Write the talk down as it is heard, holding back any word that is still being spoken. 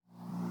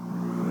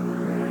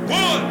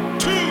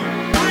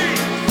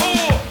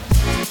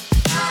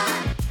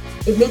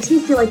It makes me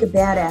feel like a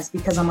badass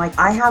because I'm like,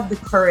 I have the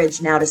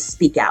courage now to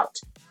speak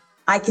out.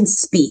 I can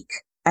speak.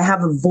 I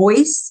have a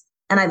voice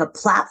and I have a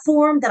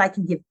platform that I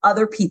can give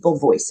other people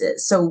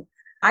voices. So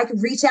I can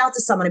reach out to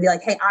someone and be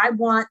like, hey, I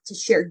want to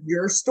share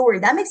your story.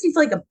 That makes me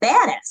feel like a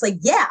badass. Like,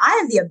 yeah, I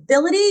have the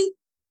ability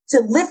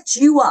to lift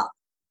you up.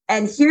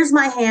 And here's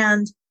my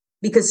hand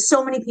because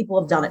so many people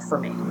have done it for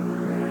me.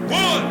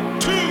 1,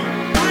 2, 3,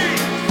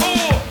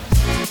 4.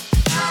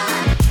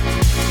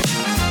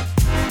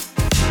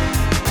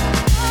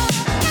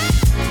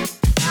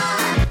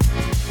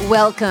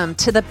 Welcome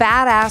to the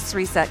Badass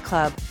Reset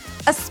Club,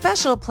 a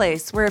special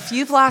place where if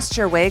you've lost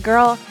your way,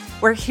 girl,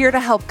 we're here to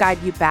help guide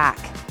you back.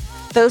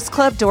 Those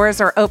club doors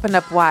are opened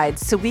up wide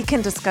so we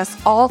can discuss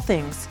all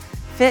things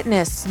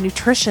fitness,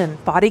 nutrition,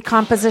 body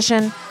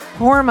composition,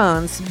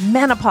 hormones,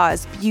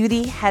 menopause,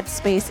 beauty,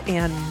 headspace,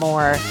 and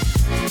more.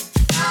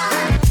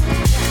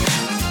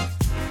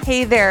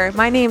 Hey there,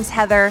 my name's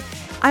Heather.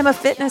 I'm a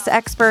fitness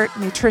expert,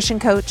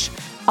 nutrition coach,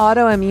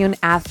 autoimmune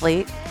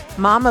athlete,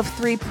 mom of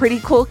 3 pretty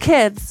cool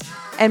kids,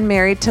 and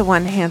married to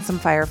 1 handsome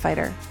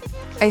firefighter.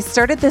 I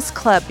started this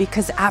club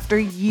because after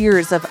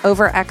years of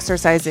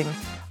over-exercising,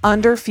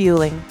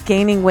 underfueling,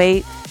 gaining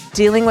weight,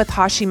 dealing with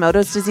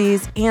Hashimoto's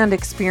disease, and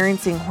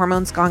experiencing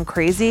hormones gone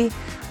crazy,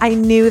 I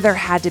knew there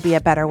had to be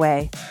a better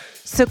way.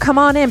 So come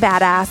on in,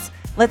 badass.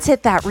 Let's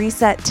hit that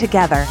reset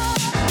together.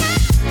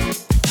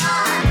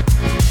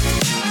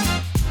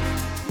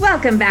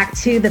 Welcome back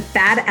to the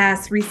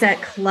Badass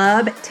Reset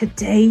Club.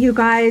 Today, you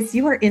guys,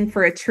 you are in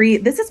for a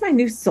treat. This is my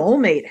new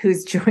soulmate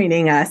who's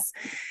joining us.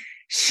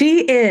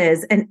 She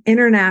is an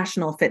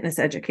international fitness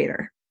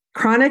educator,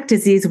 chronic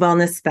disease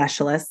wellness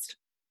specialist,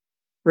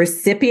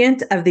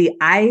 recipient of the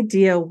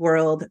Idea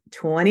World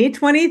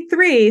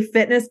 2023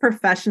 Fitness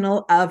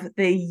Professional of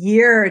the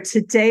Year.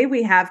 Today,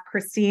 we have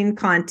Christine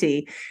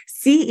Conti,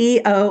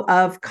 CEO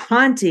of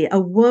Conti, a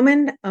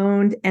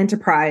woman-owned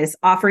enterprise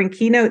offering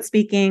keynote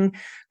speaking,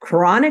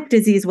 chronic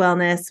disease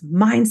wellness,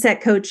 mindset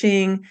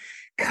coaching,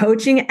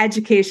 coaching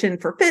education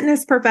for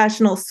fitness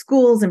professionals,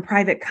 schools, and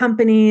private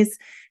companies.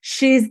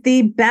 She's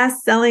the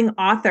best-selling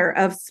author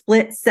of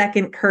Split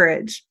Second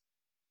Courage,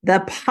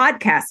 the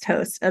podcast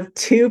host of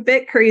 2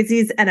 Fit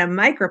Crazies and a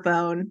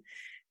Microphone,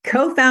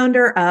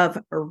 co-founder of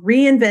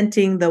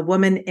Reinventing the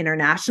Woman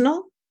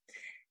International,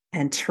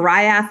 and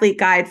triathlete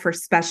guide for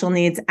special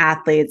needs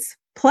athletes,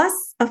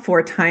 plus a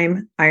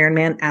 4-time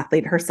Ironman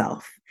athlete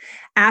herself.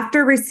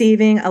 After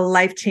receiving a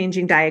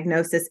life-changing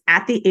diagnosis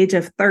at the age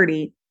of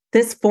 30,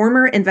 this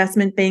former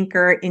investment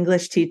banker,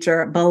 English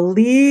teacher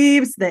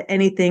believes that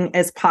anything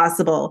is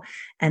possible.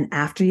 And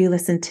after you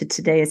listen to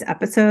today's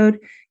episode,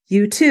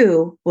 you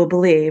too will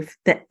believe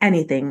that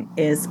anything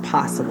is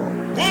possible.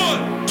 1,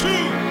 2, 3,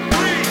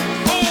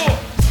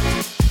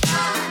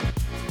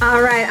 4.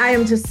 All right. I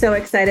am just so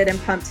excited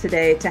and pumped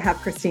today to have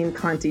Christine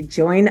Conti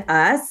join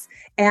us.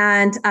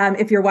 And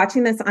if you're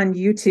watching this on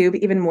YouTube,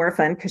 even more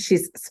fun because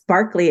she's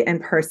sparkly in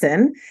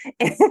person.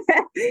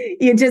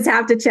 You just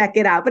have to check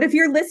it out. But if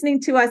you're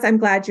listening to us, I'm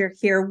glad you're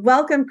here.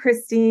 Welcome,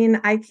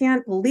 Christine. I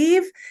can't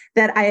believe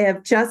that I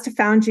have just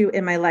found you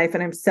in my life,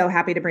 and I'm so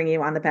happy to bring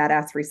you on the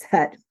Badass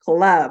Reset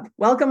Club.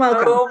 Welcome,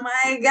 welcome. Oh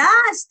my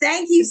gosh.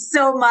 Thank you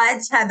so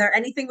much, Heather.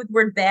 Anything with the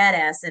word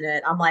badass in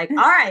it. I'm like, all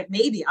right,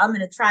 maybe I'm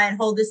going to try and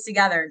hold this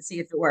together and see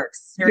if it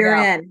works. You're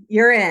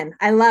in.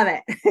 I love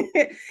it.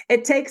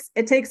 It takes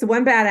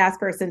one badass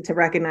person to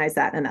recognize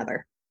that in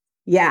another.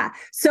 Yeah.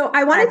 So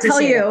I want to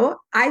tell you,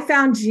 I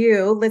found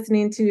you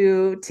listening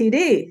to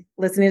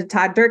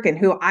Todd Durkin,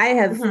 who I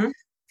have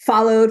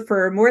followed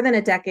for more than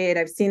a decade.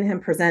 I've seen him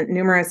present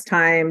numerous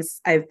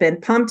times. I've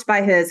been pumped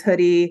by his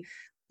hoodie.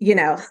 You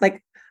know,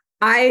 like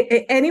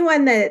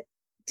anyone that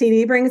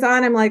TD brings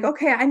on, I'm like,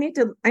 okay, I need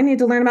to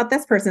learn about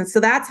this person. So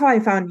that's how I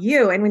found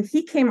you. And when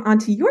he came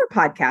onto your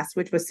podcast,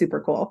 which was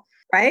super cool,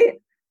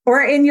 right?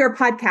 Or in your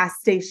podcast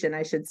station,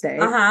 I should say.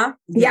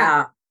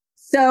 Yeah.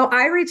 So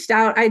I reached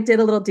out, I did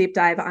a little deep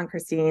dive on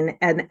Christine.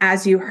 And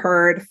as you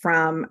heard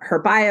from her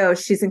bio,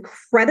 she's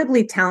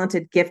incredibly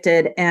talented,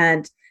 gifted,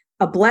 and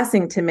a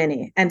blessing to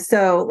many. And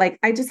so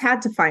I just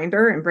had to find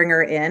her and bring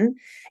her in.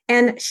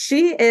 And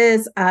she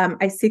is,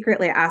 I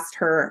secretly asked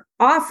her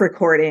off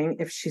recording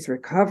if she's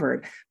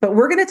recovered, but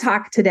we're going to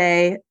talk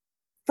today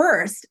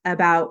first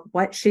about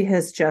what she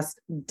has just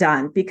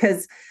done,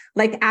 because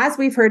as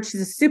we've heard,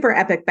 she's a super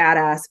epic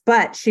badass,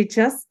 but she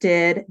just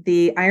did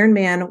the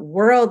Ironman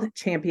World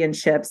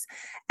Championships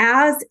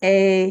as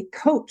a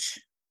coach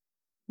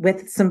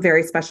with some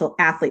very special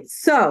athletes.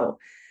 So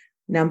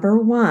number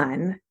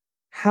one,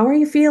 how are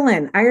you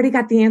feeling? I already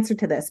got the answer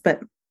to this, but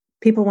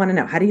people want to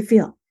know, how do you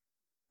feel?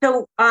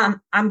 So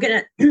I'm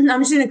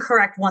just gonna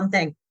correct one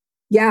thing.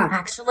 Yeah.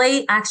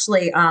 Actually,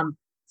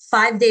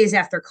 5 days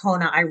after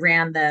Kona, I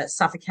ran the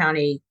Suffolk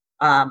County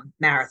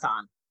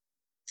marathon.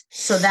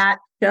 So that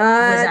was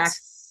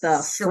actually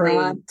the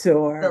front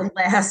door. The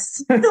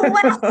last I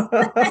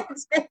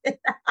did.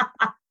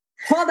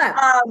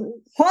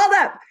 Hold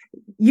up.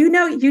 You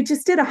know, you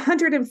just did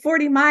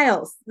 140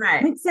 miles.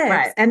 Right. 0.6,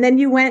 right. And then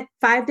you went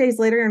 5 days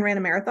later and ran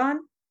a marathon.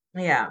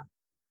 Yeah.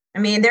 I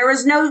mean, there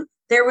was no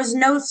there was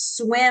no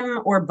swim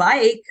or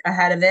bike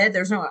ahead of it.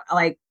 There's no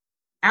like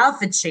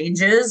outfit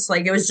changes.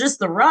 Like it was just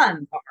the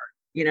run part,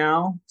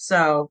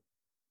 So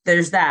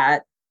there's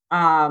that.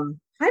 I'm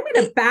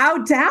going to bow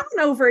down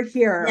over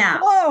here. Now,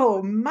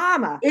 oh,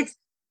 mama. It's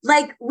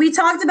like we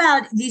talked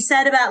about, you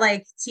said about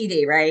like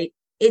TD, right?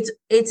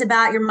 It's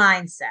about your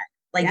mindset.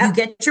 Like you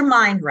get your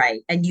mind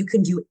right and you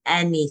can do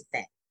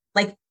anything,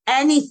 like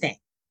anything.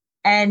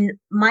 And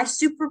my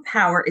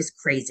superpower is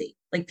crazy.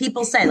 Like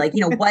people say, like,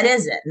 what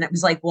is it? And it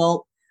was like,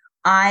 well,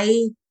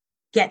 I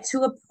get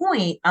to a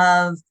point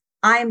of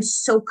I'm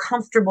so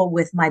comfortable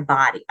with my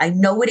body. I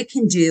know what it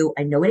can do.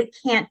 I know what it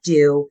can't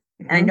do.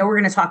 And I know we're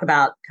going to talk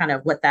about kind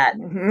of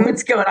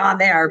what's going on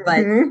there,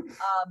 but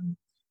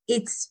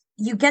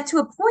you get to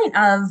a point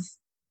of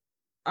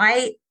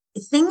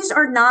things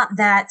are not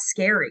that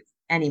scary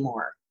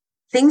anymore.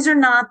 Things are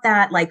not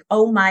that like,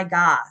 oh my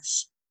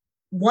gosh.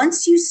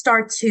 Once you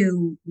start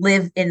to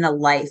live in a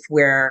life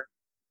where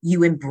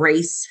you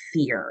embrace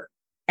fear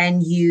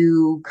and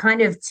you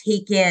kind of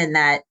take in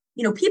that,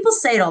 people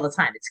say it all the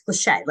time. It's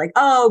cliche, like,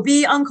 oh,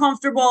 be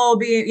uncomfortable,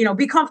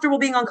 be comfortable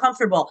being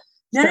uncomfortable.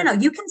 No.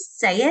 You can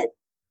say it,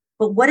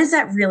 but what does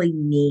that really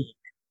mean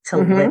to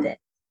live it?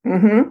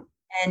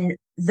 And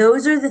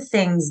those are the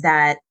things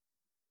that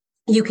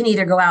you can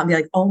either go out and be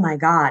like, oh my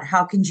God,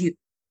 how can you,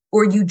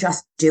 or you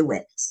just do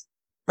it.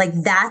 Like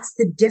that's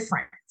the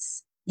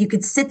difference. You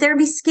could sit there and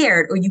be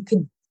scared, or you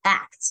could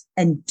act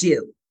and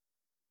do.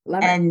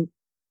 Love and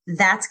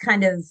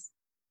it.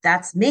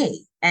 That's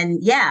me. And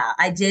yeah,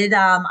 I did.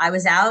 I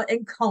was out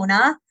in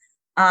Kona.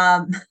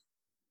 And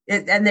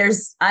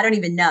there's, I don't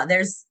even know,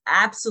 there's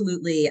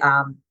absolutely,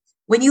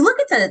 when you look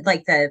at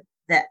the,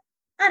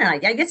 I don't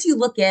know, I guess you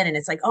look in and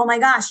it's like, oh my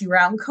gosh, you were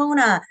out in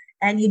Kona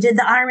and you did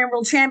the Ironman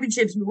World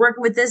Championships, you were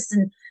working with this.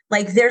 And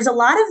like, there's a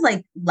lot of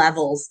like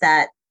levels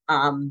that,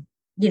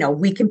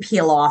 we can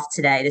peel off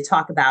today to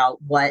talk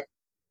about what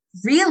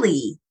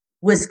really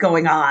was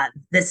going on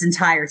this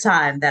entire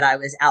time that I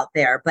was out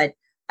there. But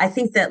I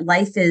think that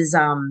life is,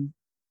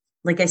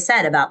 like I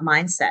said, about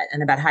mindset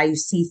and about how you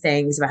see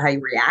things, about how you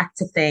react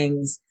to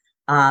things,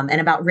 and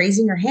about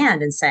raising your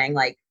hand and saying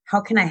like, how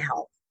can I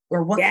help?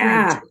 Or what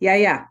can I do?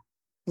 Yeah.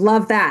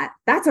 Love that.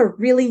 That's a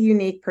really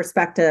unique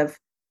perspective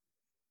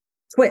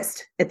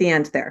twist at the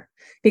end there.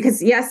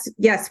 Because yes,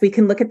 we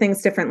can look at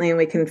things differently and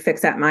we can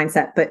fix that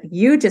mindset. But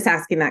you just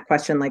asking that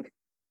question, like,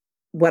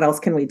 what else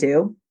can we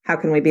do? How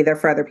can we be there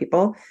for other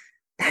people?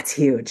 That's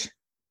huge.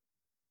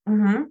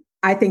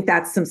 I think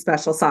that's some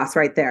special sauce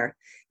right there.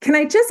 Can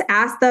I just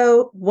ask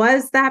though,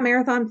 was that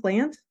marathon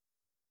planned?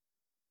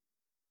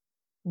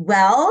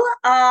 Well,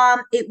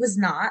 it was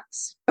not.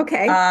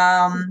 Okay.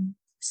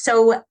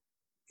 So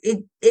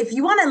if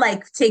you want to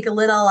like take a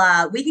little,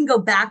 we can go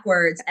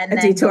backwards and then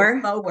detour.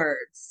 Go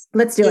forwards.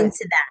 Let's do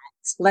into that.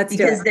 Let's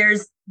do it.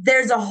 Because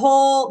there's a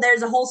whole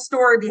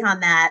story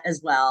behind that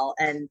as well.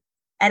 And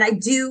I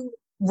do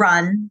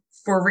run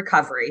for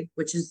recovery,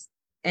 which is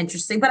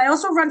interesting, but I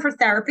also run for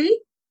therapy.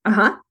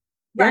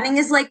 Running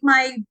is like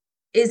my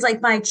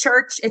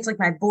church. It's like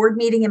my board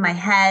meeting in my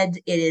head.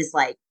 It is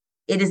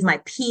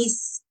my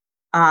peace.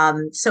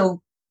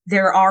 So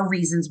there are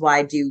reasons why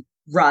I do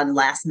run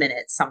last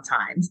minute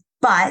sometimes,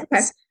 but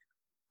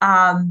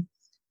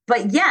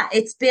yeah,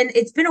 it's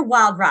been a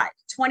wild ride.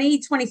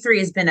 2023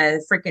 has been a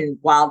freaking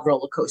wild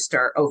roller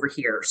coaster over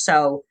here.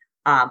 So,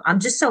 I'm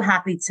just so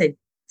happy to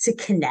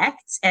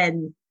connect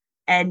and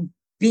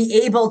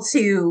be able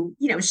to,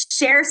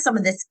 share some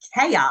of this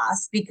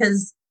chaos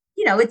because,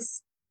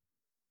 it's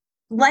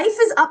life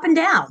is up and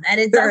down and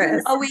it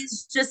doesn't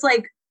always just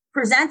like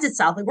present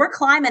itself. Like we're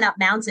climbing up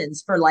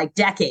mountains for like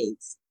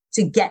decades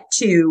to get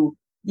to,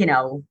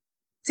 to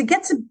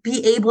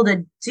be able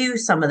to do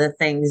some of the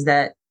things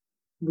that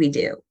we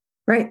do.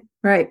 Right.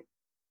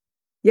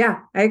 Yeah,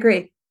 I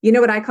agree. You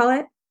know what I call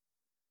it?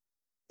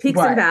 Peaks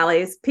and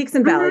valleys.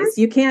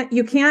 You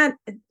can't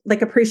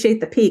like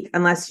appreciate the peak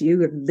unless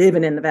you're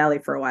living in the valley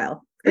for a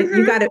while.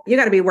 You got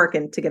to be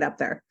working to get up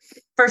there.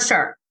 For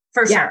sure.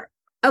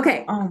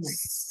 Okay.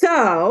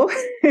 So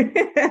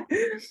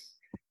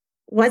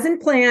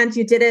wasn't planned.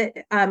 You did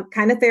it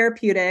kind of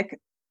therapeutic.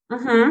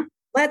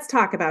 Let's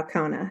talk about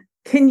Kona.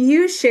 Can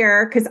you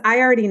share, because I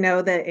already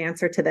know the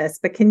answer to this,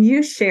 but can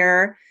you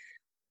share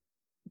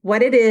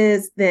what it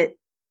is that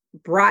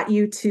brought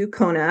you to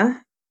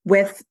Kona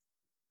with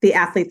the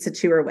athletes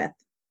that you were with?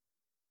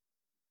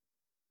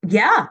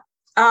 Yeah.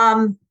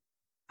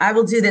 I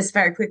will do this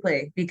very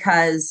quickly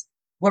because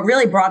what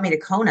really brought me to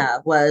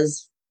Kona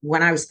was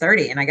when I was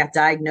 30 and I got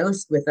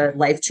diagnosed with a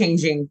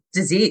life-changing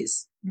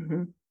disease.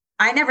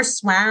 I never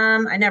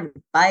swam. I never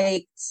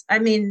biked. I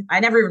mean, I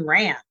never even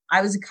ran.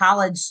 I was a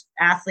college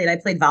athlete. I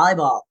played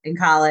volleyball in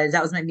college.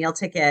 That was my meal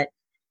ticket.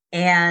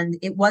 And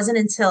it wasn't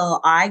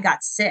until I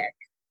got sick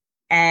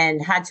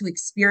and had to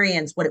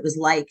experience what it was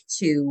like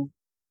to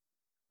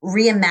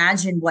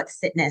reimagine what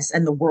fitness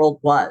and the world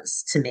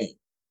was to me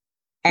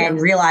and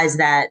realize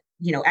that,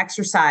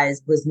 exercise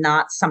was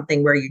not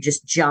something where you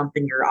just jump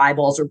and your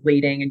eyeballs are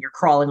bleeding and you're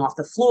crawling off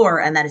the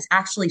floor. And that it's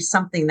actually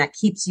something that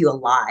keeps you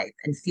alive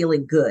and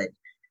feeling good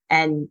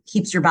and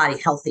keeps your body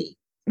healthy.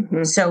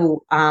 Mm-hmm.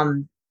 So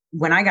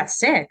when I got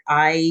sick,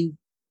 I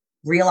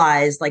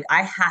realized like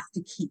I have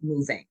to keep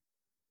moving.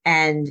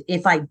 And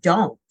if I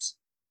don't,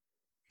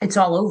 it's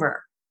all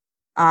over.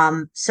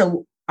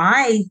 So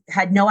I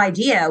had no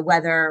idea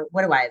whether,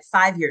 what do I have,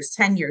 5 years,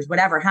 10 years,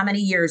 whatever, how many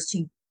years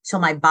till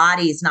my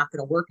body is not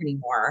going to work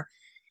anymore.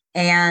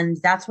 And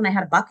that's when I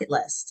had a bucket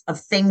list of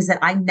things that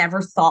I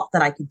never thought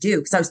that I could do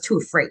because I was too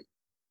afraid.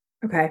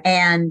 Okay.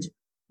 And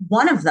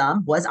one of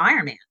them was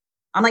Ironman.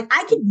 I'm like,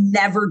 I could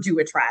never do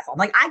a triathlon.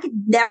 Like, I could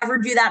never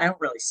do that. I don't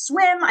really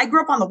swim. I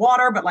grew up on the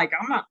water, but like,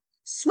 I'm not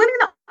swimming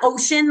in the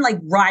ocean, like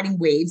riding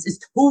waves is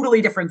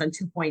totally different than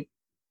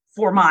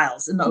 2.4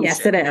 miles in the ocean.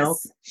 Yes, it is. Know?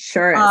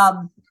 Sure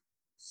is.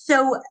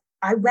 So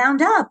I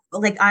wound up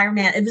like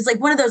Ironman. It was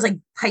like one of those like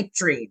pipe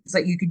dreams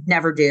that you could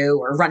never do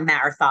or run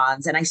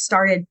marathons. And I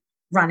started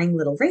running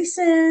little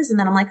races. And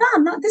then I'm like, oh,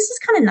 I'm not, this is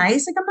kind of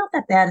nice. Like, I'm not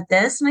that bad at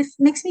this. And it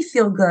makes me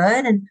feel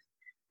good.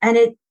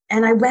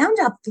 And I wound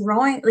up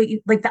throwing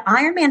like the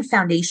Ironman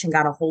Foundation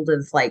got a hold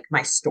of like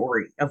my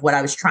story of what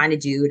I was trying to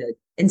do to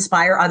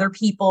inspire other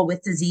people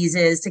with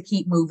diseases to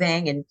keep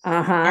moving. And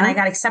I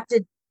got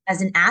accepted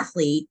as an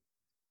athlete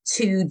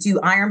to do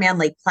Ironman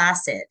Lake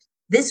Placid.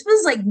 This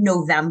was like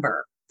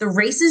November. The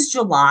race is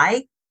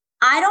July.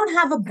 I don't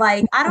have a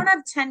bike. I don't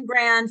have 10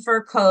 grand for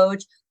a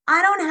coach.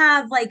 I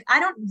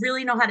don't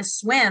really know how to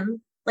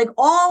swim, like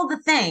all the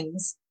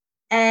things.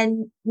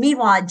 And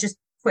meanwhile, I just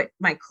quit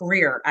my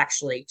career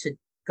actually to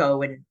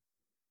go and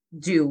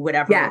do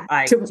whatever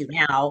I do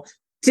now.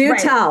 Do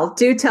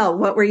tell.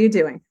 What were you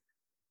doing?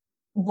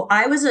 Well,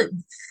 I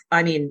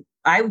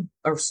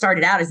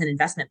started out as an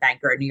investment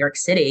banker in New York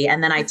City.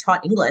 And then I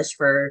taught English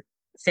for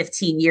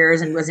 15 years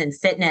and was in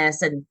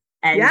fitness and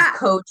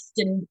coached.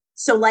 And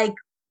so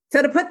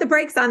to put the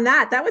brakes on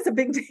that was a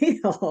big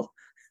deal.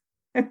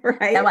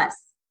 Right. That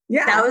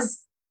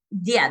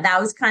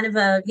was kind of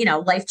a,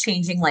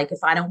 life-changing, like if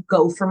I don't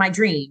go for my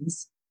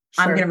dreams,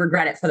 sure, I'm going to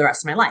regret it for the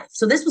rest of my life.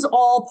 So this was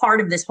all part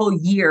of this whole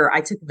year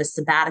I took of a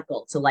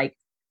sabbatical to like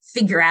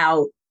figure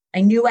out,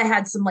 I knew I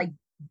had some like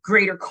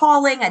greater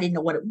calling. I didn't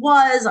know what it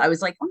was. I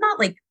was like, I'm not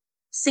like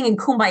singing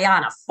Kumbaya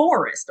in a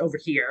forest over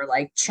here,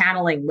 like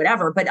channeling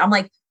whatever, but I'm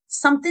like,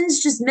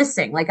 something's just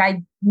missing. Like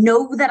I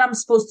know that I'm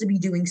supposed to be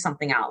doing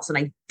something else and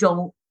I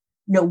don't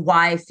know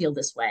why I feel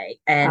this way.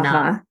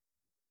 And,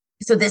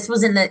 so this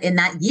was in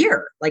that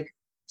year, like,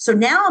 so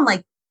now I'm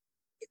like,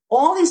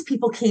 all these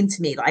people came to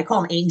me, I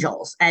call them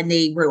angels, and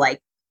they were like,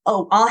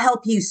 oh, I'll help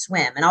you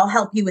swim and I'll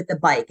help you with the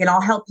bike and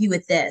I'll help you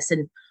with this.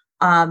 And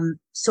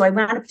so I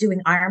wound up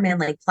doing Ironman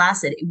Lake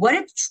Placid. What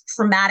a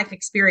traumatic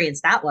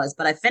experience that was,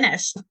 but I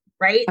finished,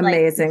 right?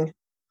 Amazing.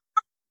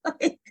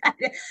 Like,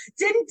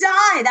 didn't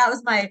die. That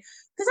was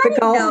because I didn't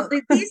know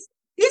like, these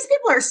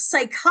people are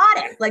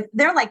psychotic. Like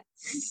they're like,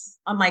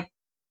 I'm like,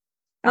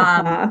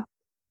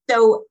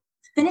 so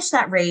finished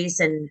that race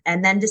and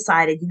then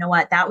decided, you know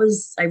what,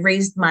 I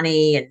raised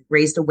money and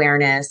raised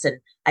awareness. And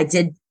I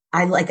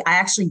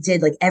actually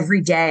did like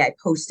every day I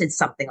posted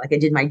something, like I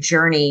did my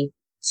journey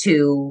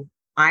to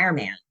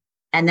Ironman.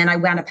 And then I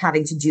wound up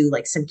having to do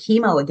like some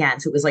chemo again.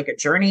 So it was like a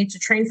journey to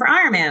train for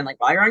Ironman, like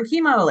while you're on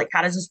chemo, like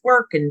how does this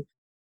work? And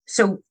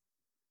so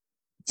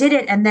did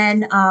it. And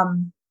then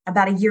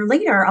about a year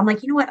later, I'm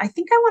like, you know what, I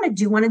think I want to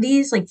do one of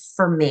these like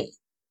for me,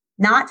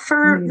 not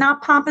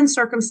pomp and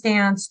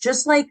circumstance,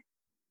 just like,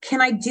 can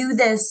I do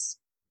this,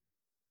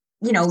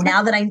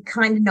 now that I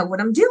kind of know what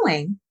I'm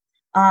doing?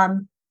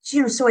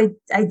 So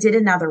I did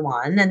another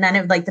one, and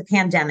then the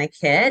pandemic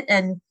hit,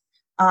 and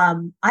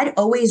I'd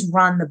always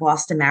run the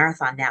Boston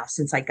Marathon now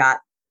since I got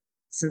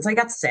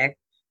sick.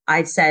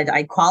 I said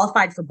I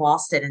qualified for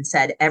Boston and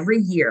said every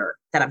year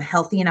that I'm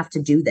healthy enough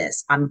to do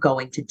this, I'm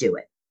going to do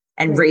it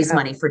and raise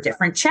money for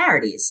different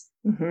charities.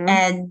 Mm-hmm.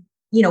 And,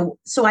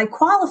 so I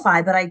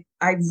qualify, but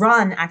I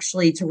run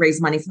actually to raise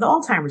money for the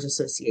Alzheimer's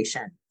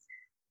Association.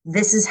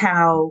 This is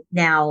how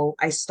now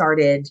I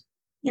started,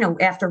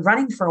 after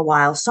running for a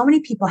while, so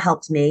many people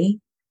helped me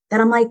that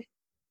I'm like,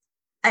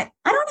 I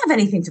don't have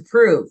anything to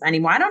prove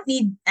anymore. I don't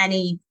need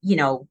any,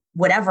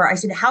 whatever. I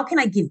said, how can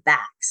I give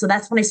back? So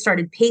that's when I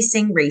started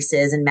pacing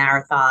races and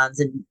marathons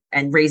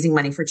and raising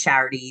money for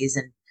charities.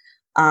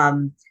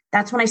 And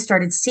that's when I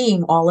started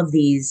seeing all of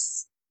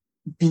these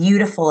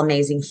beautiful,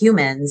 amazing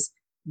humans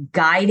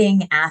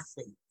guiding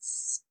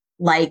athletes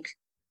like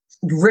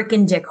Rick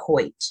and Dick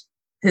Hoyt,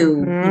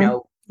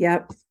 who,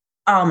 Yep.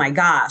 Oh my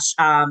gosh.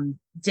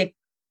 Dick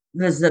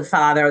was the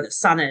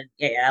son of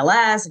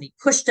ALS, and he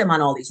pushed him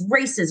on all these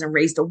races and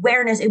raised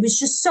awareness. It was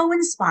just so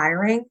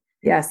inspiring.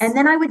 Yes. And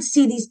then I would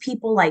see these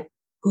people like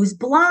who's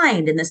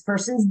blind and this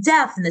person's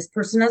deaf and this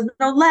person has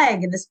no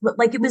leg and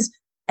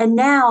and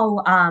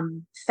now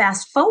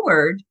fast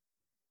forward,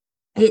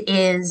 it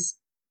is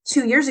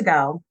 2 years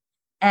ago.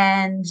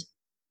 And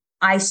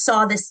I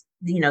saw this,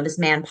 this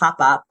man pop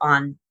up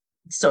on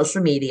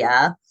social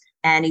media,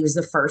 and he was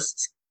the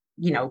first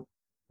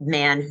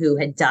man who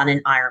had done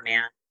an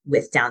Ironman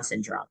with Down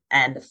syndrome.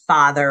 And the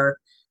father,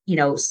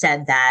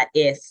 said that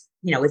if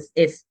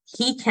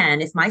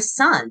my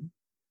son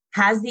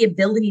has the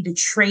ability to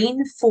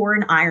train for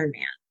an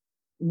Ironman,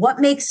 what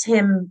makes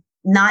him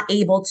not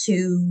able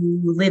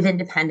to live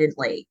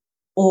independently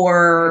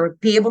or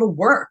be able to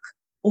work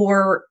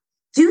or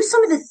do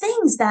some of the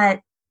things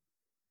that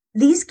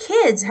these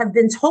kids have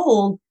been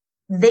told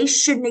they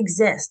shouldn't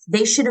exist.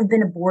 They should have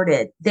been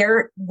aborted.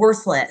 They're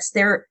worthless.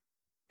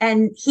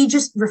 And he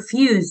just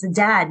refused. The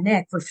dad,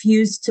 Nick,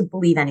 refused to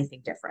believe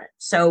anything different.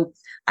 So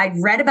I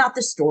read about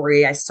the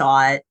story. I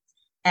saw it.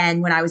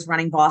 And when I was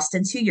running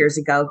Boston 2 years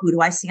ago, who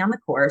do I see on the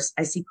course?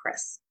 I see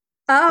Chris.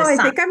 Oh, I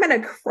think I'm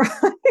going to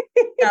cry.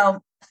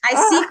 So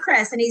I see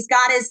Chris, and he's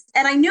got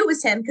and I knew it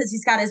was him because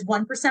he's got his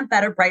 1%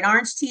 Better bright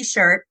orange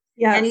t-shirt.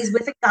 Yeah. And he's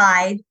with a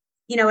guide,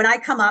 and I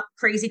come up,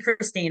 crazy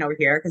Christine over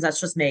here, because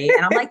that's just me.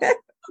 And I'm like,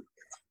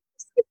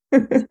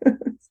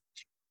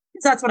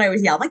 that's what I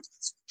always yell. I'm like,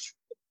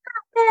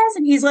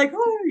 and he's like,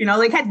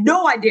 oh, had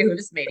no idea who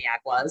this maniac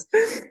was.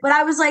 But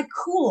I was like,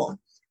 cool.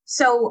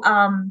 So,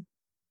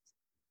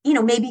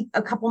 maybe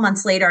a couple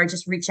months later, I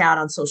just reach out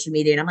on social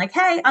media and I'm like,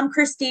 hey, I'm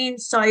Christine,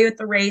 saw you at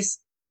the race.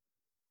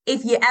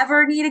 If you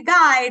ever need a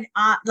guide,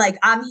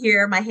 I'm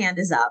here, my hand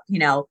is up,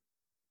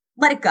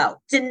 let it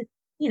go. Didn't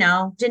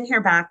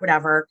hear back,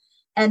 whatever.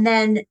 And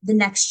then the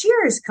next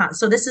year is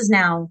so this is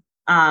now,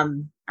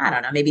 I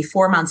don't know, maybe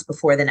 4 months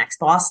before the next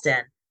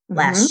Boston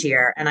last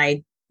year. And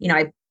I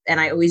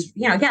always,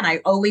 again, I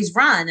always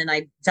run, and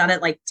I've done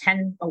it like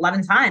 10,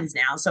 11 times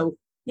now. So,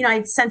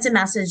 I sent a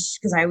message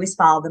because I always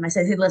follow them. I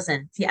said, hey,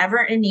 listen, if you're ever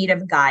in need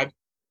of a guide,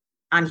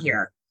 I'm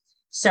here.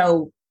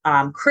 So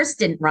Chris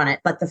didn't run it,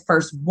 but the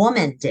first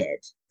woman did.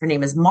 Her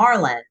name is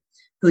Marlon,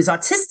 who's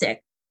autistic.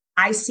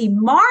 I see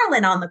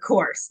Marlon on the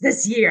course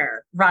this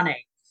year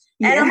running.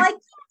 And I'm like,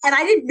 and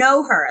I didn't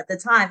know her at the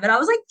time, but I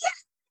was like, yeah,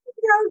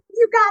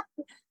 you got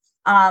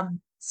it.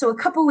 So a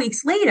couple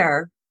weeks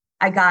later,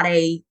 I got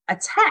a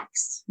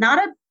text, got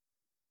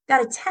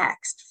a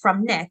text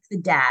from Nick, the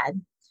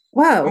dad.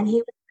 Whoa. And he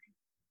was,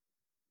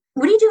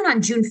 what are you doing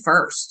on June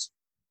 1st?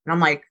 And I'm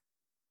like,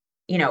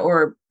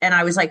 and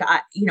I was like,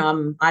 I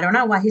don't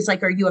know why. He's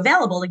like, are you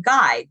available to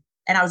guide?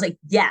 And I was like,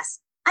 yes.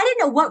 I didn't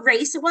know what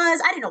race it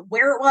was. I didn't know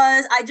where it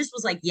was. I just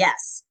was like,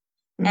 yes.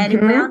 And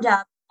it wound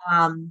up,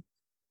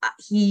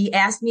 he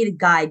asked me to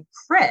guide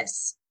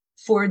Chris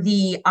for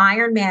the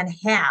Ironman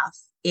half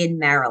in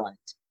Maryland.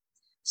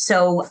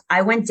 So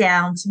I went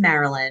down to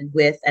Maryland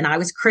and I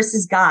was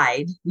Chris's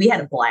guide. We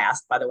had a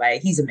blast, by the way.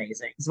 He's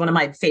amazing. He's one of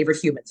my favorite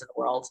humans in the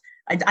world.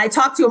 I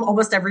talk to him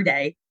almost every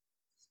day.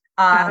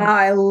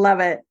 I love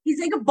it. He's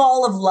like a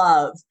ball of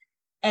love.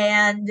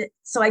 And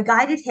so I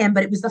guided him,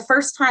 but it was the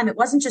first time. It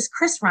wasn't just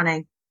Chris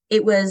running.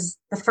 It was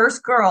the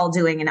first girl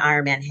doing an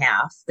Ironman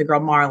half, the girl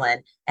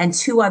Marlon, and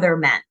 2 other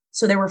men.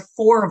 So there were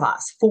 4 of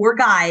us, 4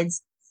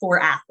 guides, 4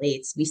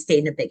 athletes. We stayed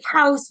in a big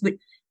house.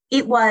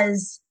 It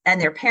was, and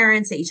their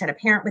parents, they each had a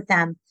parent with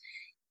them.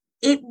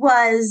 It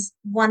was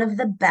one of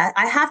the best.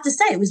 I have to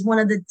say, it was one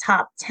of the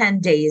top 10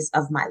 days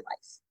of my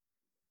life,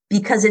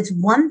 because it's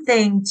one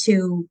thing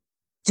to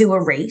do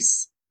a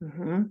race.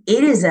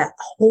 It is a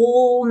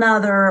whole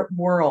nother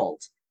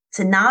world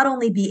to not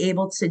only be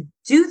able to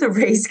do the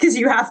race, because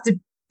you have to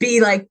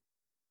be like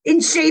in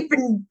shape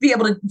and be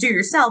able to do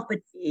yourself, but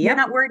you're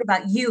not worried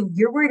about you.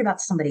 You're worried about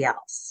somebody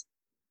else.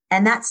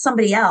 And that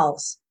somebody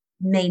else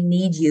may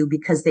need you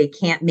because they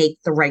can't make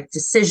the right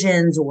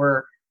decisions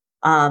or,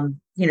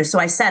 so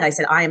I said,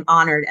 I am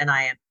honored and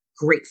I am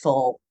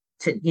grateful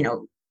to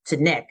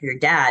Nick, your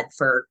dad,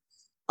 for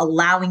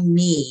allowing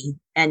me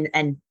and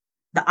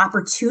the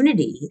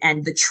opportunity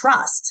and the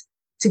trust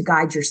to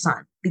guide your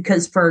son,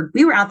 because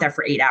we were out there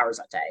for 8 hours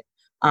a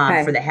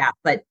day, for the half,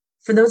 but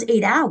for those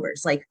 8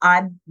 hours, like,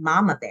 I'm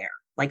mama bear,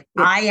 like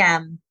I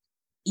am.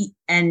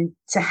 And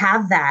to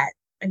have that,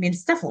 I mean,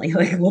 it's definitely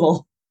like a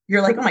little,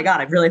 you're like, oh my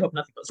God, I really hope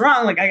nothing goes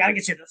wrong. Like, I got to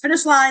get you to the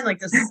finish line. Like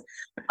this,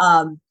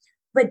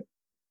 but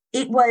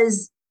it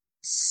was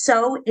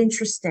so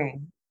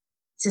interesting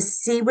to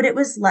see what it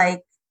was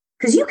like.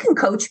 Cause you can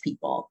coach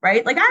people,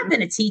 right? Like, I've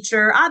been a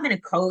teacher, I've been a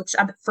coach,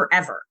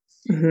 forever,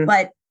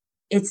 but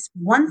it's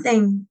one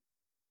thing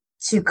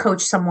to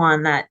coach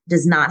someone that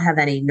does not have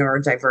any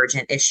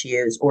neurodivergent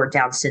issues or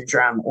Down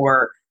syndrome,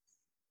 or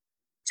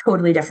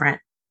totally different,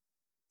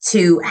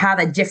 to have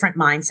a different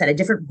mindset, a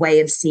different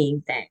way of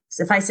seeing things.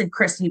 If I said,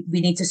 Chris,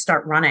 we need to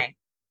start running,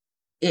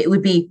 it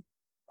would be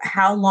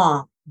how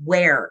long,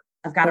 where,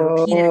 I've got to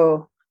repeat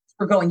it.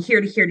 We're going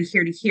here to here to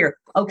here to here.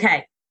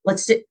 Okay,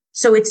 let's do.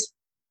 So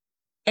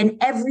and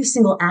every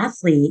single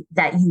athlete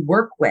that you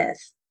work with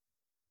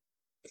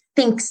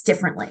thinks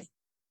differently.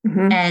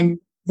 And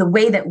the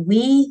way that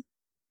we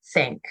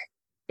think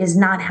is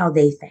not how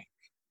they think.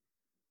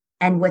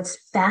 And what's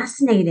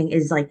fascinating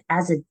is, like,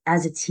 as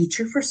a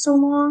teacher for so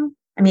long,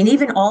 I mean,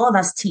 even all of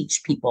us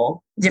teach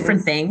people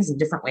different things in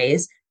different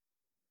ways.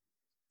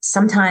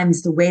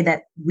 Sometimes the way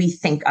that we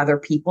think other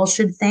people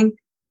should think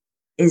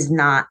is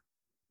not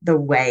the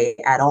way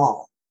at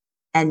all.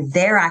 And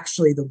they're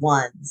actually the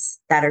ones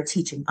that are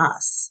teaching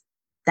us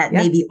that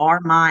maybe our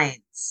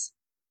minds,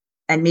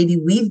 and maybe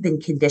we've been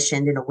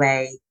conditioned in a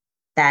way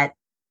that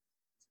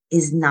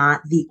is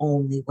not the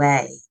only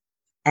way.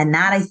 And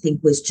that I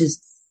think was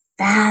just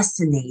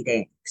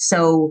fascinating.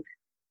 So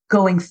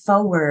going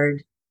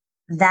forward,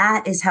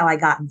 that is how I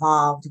got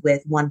involved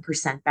with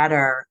 1%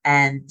 Better.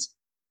 And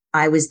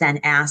I was then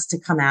asked to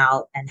come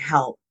out and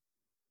help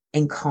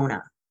in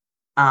Kona.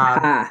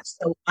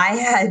 So I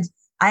had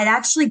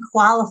actually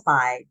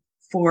qualified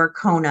for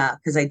Kona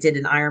because I did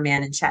an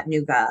Ironman in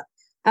Chattanooga.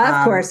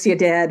 Of course you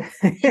did.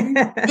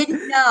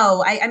 Didn't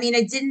know. I mean,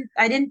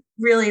 I didn't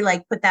really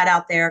like put that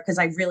out there because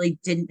I really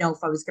didn't know if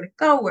I was going to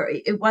go where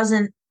it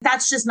wasn't.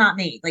 That's just not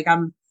me. Like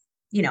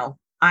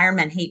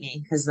Ironmen hate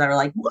me because they're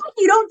like, what?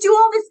 You don't do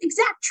all this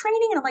exact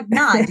training? And I'm like,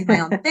 nah, I do my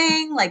own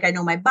thing. Like I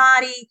know my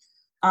body.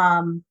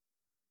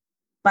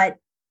 But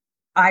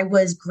I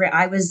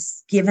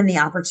was given the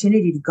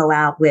opportunity to go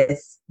out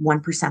with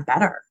 1%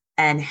 Better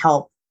and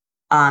help.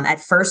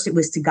 At first it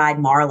was to guide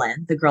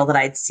Marlon, the girl that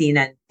I'd seen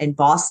in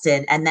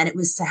Boston. And then it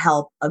was to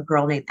help a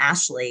girl named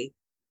Ashley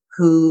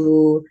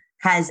who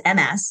has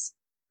MS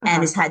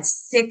and has had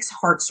 6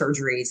 heart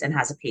surgeries and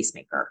has a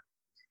pacemaker.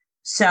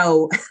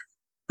 So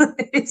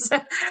it's,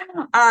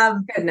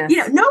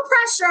 no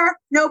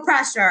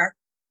pressure.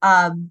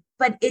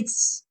 But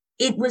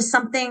it was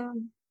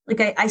something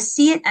like, I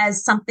see it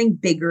as something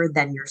bigger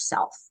than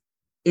yourself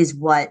is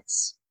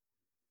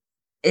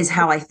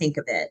how I think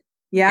of it.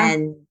 Yeah.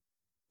 And,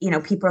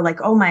 people are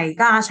like, oh my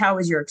gosh, how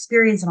was your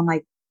experience? And I'm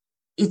like,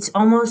 it's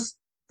almost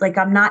like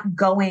I'm not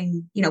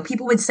going,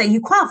 people would say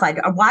you qualified.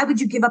 Why would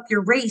you give up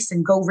your race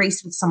and go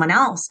race with someone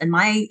else? And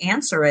my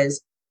answer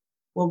is,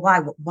 well,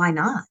 why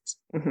not?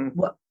 Mm-hmm.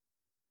 What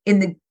in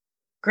the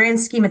grand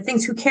scheme of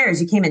things, who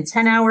cares? You came in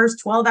 10 hours,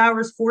 12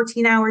 hours,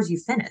 14 hours, you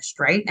finished,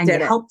 right? And you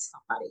helped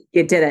somebody.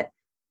 You did it.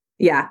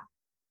 Yeah.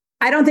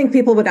 I don't think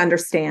people would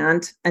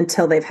understand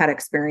until they've had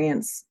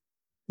experience,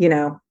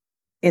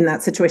 in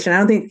that situation. I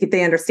don't think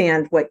they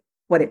understand what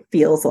it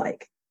feels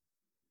like,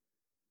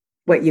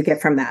 what you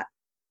get from that.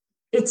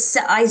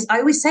 I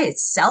always say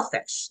it's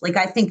selfish. Like,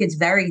 I think it's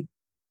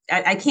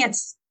I can't,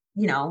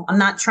 I'm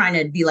not trying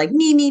to be like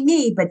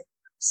me, but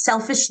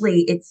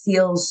selfishly, it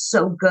feels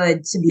so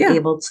good to be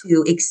able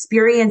to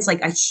experience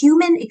like a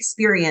human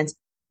experience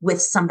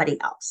with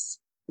somebody else.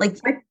 Like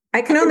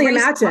I can only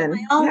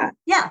imagine.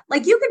 Yeah.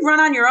 Like you could run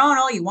on your own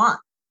all you want,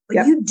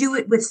 but you do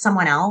it with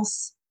someone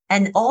else.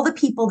 And all the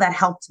people that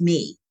helped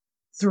me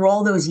through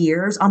all those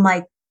years, I'm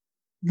like,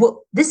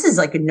 well, this is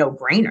like a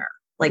no-brainer.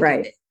 Like,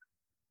 right.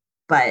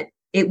 But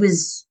it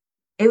was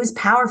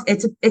powerful.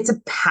 It's a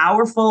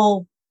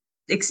powerful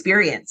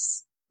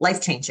experience,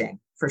 life-changing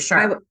for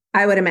sure.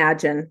 I would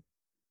imagine.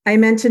 I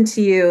mentioned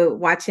to you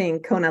watching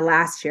Kona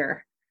last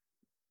year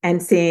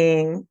and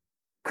seeing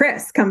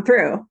Chris come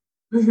through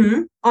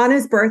on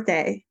his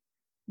birthday,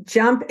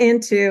 jump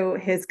into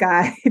his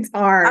guide's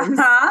arms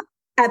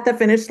at the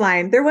finish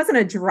line. There wasn't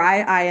a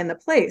dry eye in the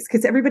place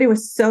because everybody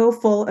was so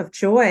full of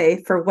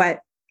joy for what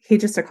he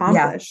just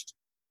accomplished.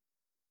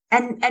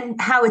 Yeah.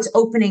 And how it's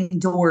opening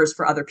doors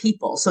for other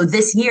people. So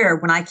this year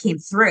when I came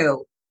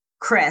through,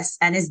 Chris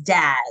and his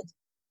dad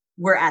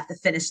were at the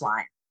finish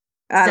line.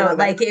 So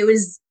like it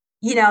was,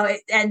 I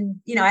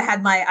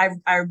had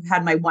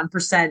my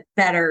 1%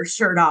 Better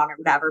shirt on or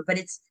whatever, but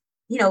it's,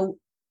 you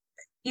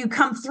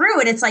come through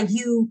and it's like,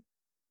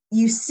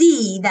 you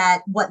see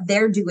that what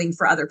they're doing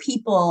for other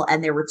people.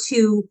 And there were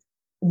 2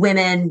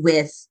 women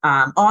with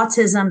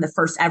autism, the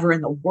first ever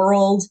in the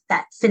world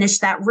that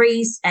finished that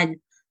race. And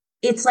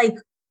it's like,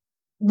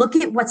 look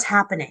at what's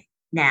happening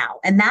now.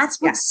 And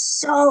that's what's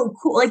so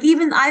cool. Like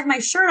even I have my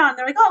shirt on.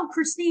 They're like, oh,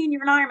 Christine,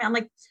 you're an Ironman. I'm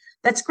like,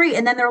 that's great.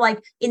 And then they're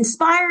like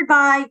inspired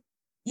by,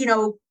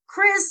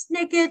 Chris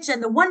Nikic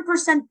and the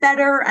 1%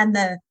 Better. And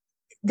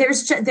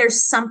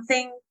there's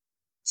something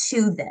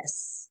to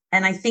this.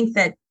 And I think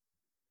that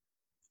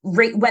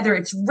whether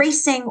it's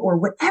racing or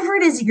whatever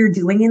it is that you're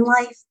doing in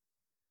life,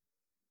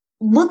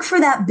 look for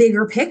that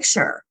bigger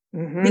picture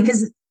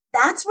because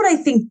that's what I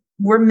think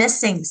we're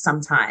missing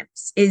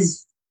sometimes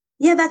is,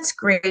 yeah, that's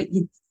great.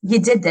 You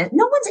did that.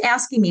 No one's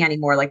asking me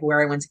anymore, like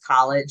where I went to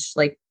college,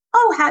 like,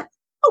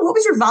 what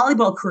was your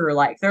volleyball career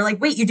like? They're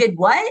like, wait, you did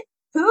what?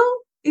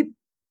 Who?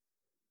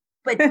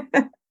 But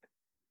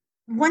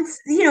once,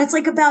 it's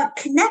like about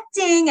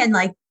connecting and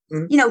like,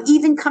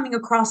 even coming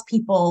across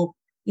people,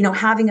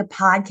 having a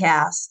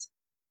podcast.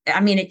 I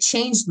mean, it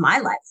changed my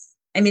life.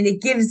 I mean,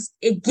 it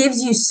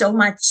gives you so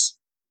much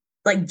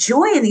like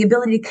joy and the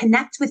ability to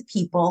connect with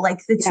people like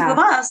the 2 of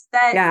us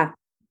that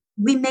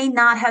we may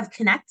not have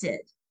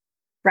connected.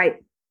 Right.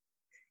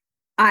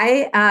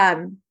 I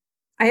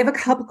have a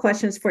couple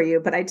questions for you,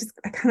 but I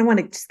kind of want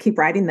to just keep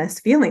riding this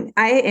feeling.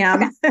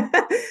 I'm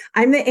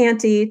the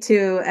auntie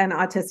to an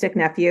autistic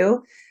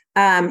nephew.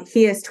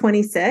 He is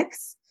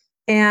 26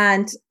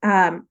 and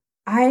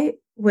I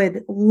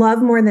would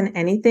love more than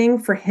anything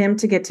for him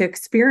to get to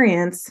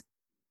experience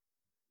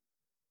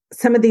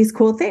some of these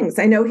cool things.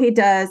 I know he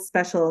does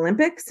Special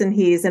Olympics and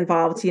he's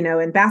involved,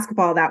 in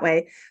basketball that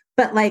way,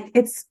 but like,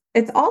 it's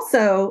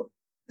also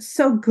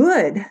so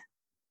good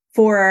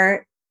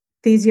for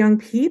these young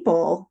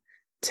people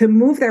to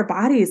move their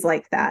bodies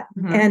like that.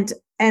 Mhm.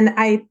 And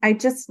I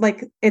just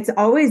like, it's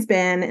always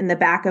been in the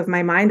back of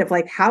my mind of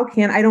like, how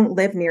can, I don't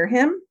live near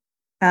him.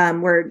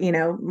 We're,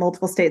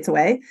 multiple states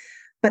away,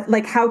 but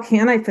like, how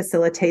can I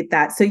facilitate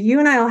that? So you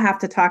and I will have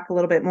to talk a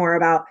little bit more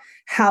about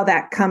how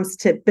that comes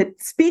to, but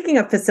speaking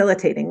of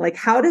facilitating, like,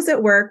 how does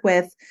it work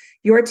with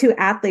your two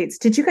athletes?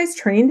 Did you guys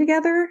train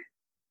together?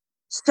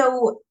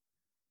 So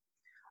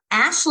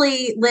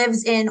Ashley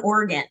lives in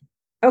Oregon.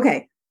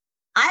 Okay.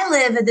 I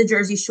live at the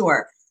Jersey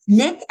Shore.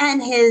 Nick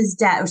and his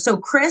dad, so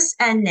Chris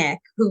and Nick,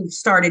 who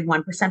started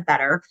 1%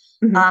 Better,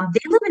 they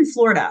live in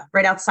Florida,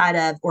 right outside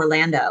of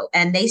Orlando.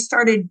 And they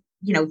started,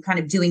 kind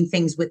of doing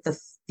things with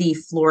the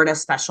Florida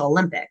Special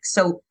Olympics.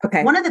 So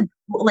Okay. one of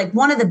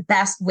the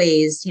best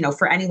ways,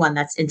 for anyone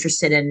that's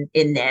interested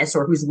in this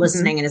or who's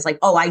listening and is like,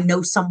 oh, I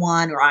know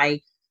someone, or I,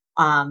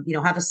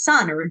 have a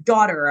son or a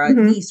daughter or a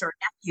niece or a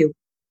nephew,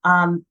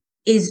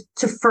 is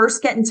to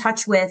first get in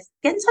touch with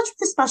the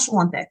Special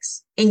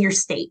Olympics in your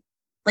state.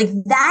 Like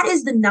that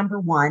is the number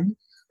one.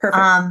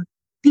 Perfect.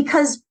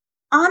 Because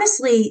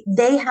honestly,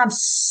 they have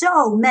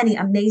so many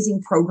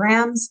amazing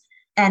programs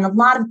and a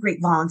lot of great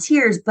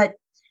volunteers. But,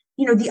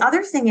 the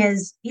other thing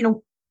is,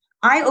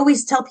 I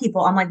always tell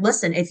people, I'm like,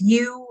 listen, if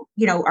you,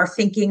 are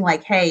thinking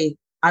like, hey,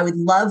 I would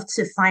love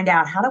to find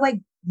out, how do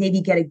I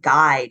maybe get a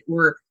guide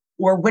or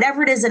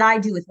whatever it is that I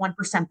do with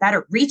 1%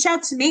 Better, reach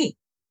out to me.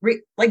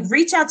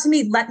 Reach out to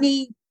me. Let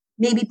me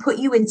maybe put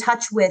you in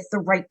touch with the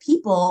right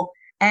people.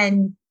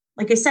 And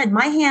like I said,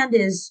 my hand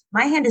is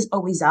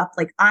always up.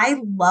 Like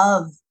I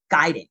love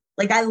guiding.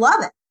 Like I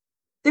love it.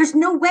 There's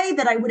no way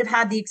that I would have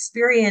had the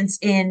experience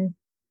in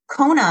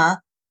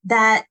Kona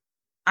that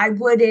I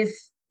would if,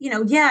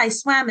 I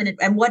swam in it.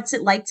 And what's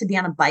it like to be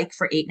on a bike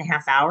for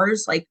 8.5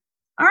 hours? Like,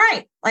 all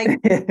right, like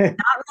not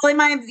really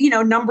my,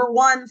 number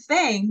one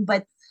thing,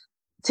 but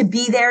to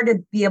be there to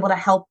be able to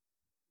help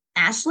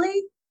Ashley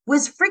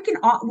was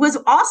was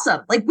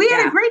awesome. Like we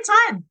had a great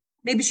time.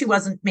 Maybe she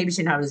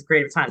didn't have as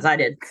great of a time as I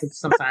did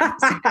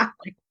sometimes.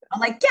 I'm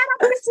like, get up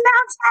this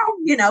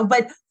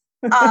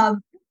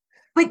mountain,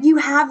 but you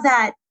have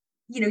that,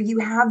 you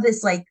have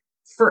this like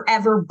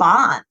forever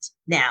bond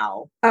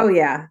now. Oh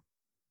yeah.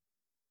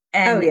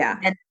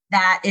 And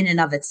that in and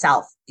of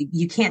itself,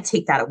 you can't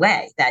take that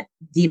away. That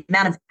the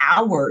amount of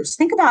hours,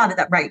 think about it,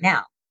 that right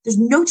now, there's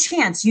no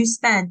chance you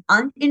spend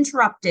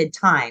uninterrupted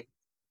time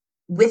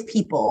with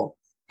people.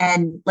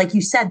 And like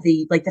you said,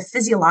 the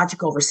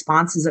physiological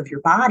responses of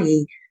your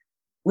body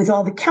with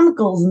all the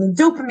chemicals and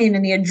the dopamine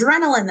and the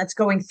adrenaline that's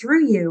going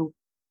through you,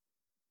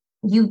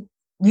 you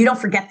don't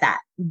forget that.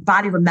 Your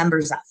body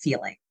remembers that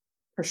feeling.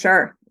 For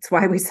sure. It's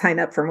why we sign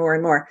up for more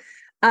and more.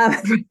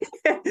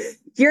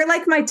 You're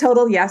like my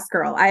total yes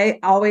girl. I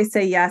always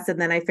say yes, and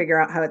then I figure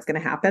out how it's going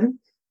to happen.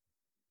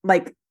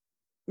 Like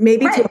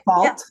maybe to a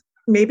fault,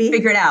 maybe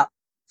figure it out.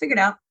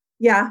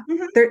 Yeah.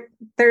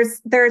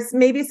 There's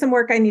maybe some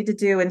work I need to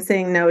do in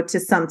saying no to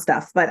some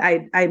stuff, but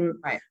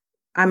I'm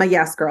a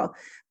yes girl.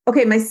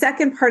 Okay. My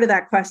second part of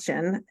that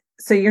question.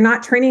 So you're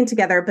not training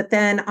together, but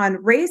then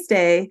on race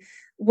day,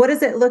 what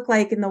does it look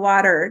like in the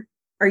water?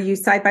 Are you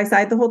side by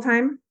side the whole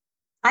time?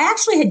 I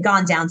actually had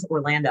gone down to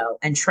Orlando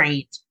and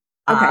trained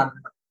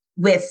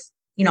with,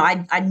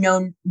 I'd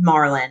known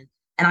Marlon,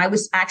 and I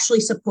was actually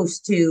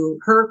supposed to,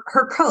 her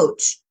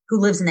coach who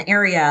lives in the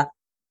area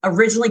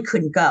originally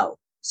couldn't go.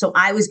 So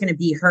I was going to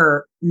be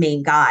her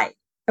main guide.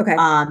 Okay.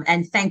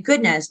 And thank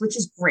goodness, which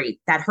is great,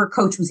 that her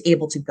coach was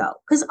able to go.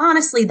 Because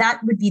honestly,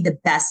 that would be the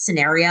best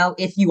scenario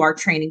if you are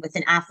training with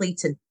an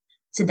athlete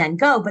to then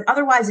go. But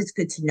otherwise, it's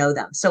good to know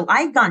them. So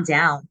I'd gone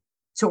down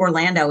to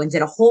Orlando and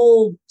did a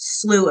whole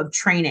slew of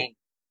training,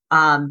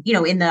 in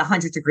the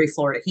 100-degree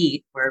Florida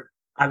heat, where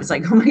I was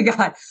like, oh my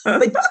God.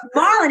 But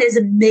Marlon is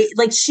amazing.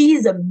 Like, she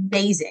is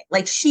amazing.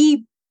 Like,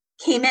 she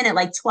came in at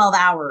like 12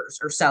 hours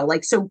or so.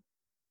 Like, so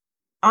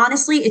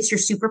honestly, it's your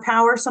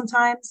superpower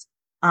sometimes.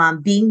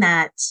 Being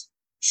that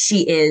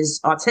she is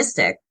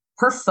autistic,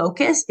 her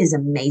focus is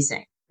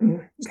amazing.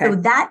 Okay. So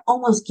that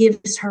almost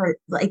gives her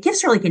like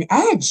an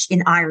edge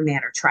in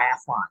Ironman or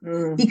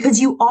triathlon because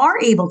you are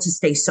able to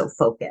stay so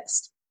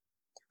focused.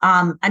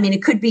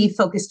 It could be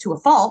focused to a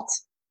fault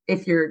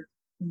if you're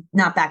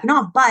not backing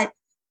off, but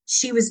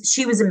she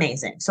was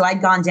amazing. So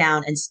I'd gone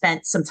down and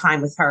spent some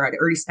time with her. I'd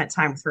already spent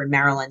time with her in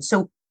Maryland.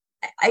 So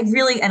I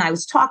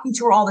was talking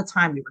to her all the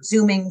time. We were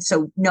Zooming.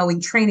 So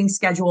knowing training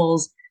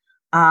schedules.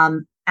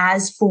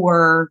 As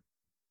for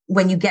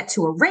when you get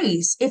to a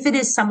race, if it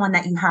is someone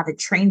that you haven't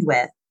trained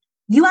with,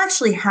 you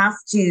actually have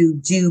to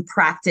do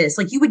practice.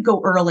 Like you would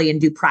go early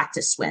and do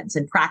practice swims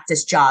and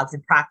practice jogs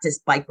and practice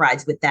bike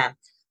rides with them,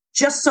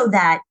 just so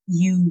that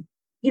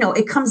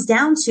it comes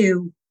down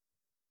to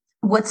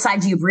what side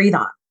do you breathe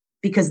on?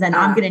 Because then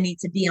I'm going to need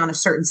to be on a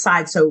certain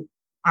side. So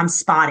I'm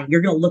spotting.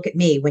 You're going to look at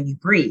me when you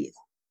breathe.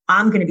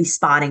 I'm going to be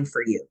spotting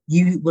for you.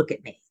 You look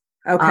at me.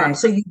 Okay.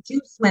 So you do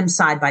swim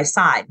side by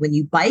side. When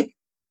you bike,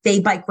 they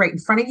bike right in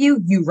front of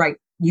you.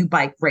 You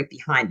bike right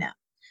behind them.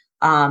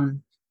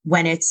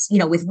 When it's,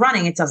 with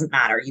running, it doesn't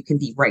matter. You can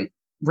be right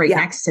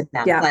next to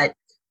them. Yeah. But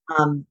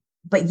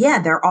but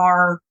yeah, there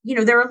are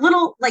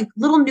little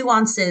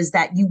nuances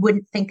that you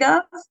wouldn't think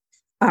of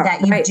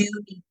that you Right. do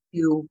need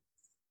to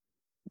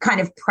kind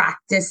of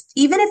practice,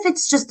 even if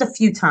it's just a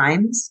few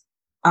times,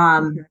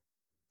 um,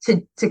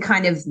 Mhm. to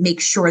kind of make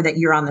sure that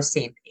you're on the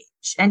same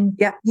page. And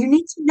Yeah. you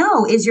need to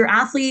know, is your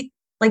athlete,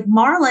 like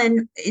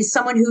Marlon is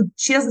someone who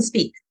she doesn't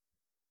speak.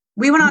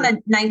 We went on Mhm.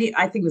 a 90,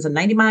 I think it was a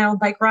 90-mile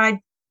bike ride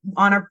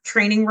on a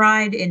training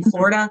ride in Mhm.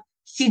 Florida.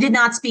 She did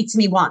not speak to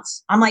me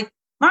once. I'm like,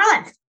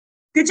 Marlon,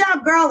 good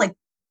job, girl. Like,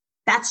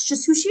 that's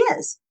just who she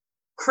is.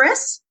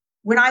 Chris,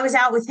 when I was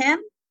out with him,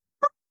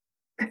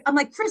 I'm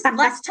like, Chris,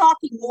 less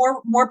talking,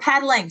 more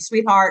paddling,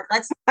 sweetheart.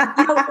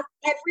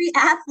 Every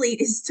athlete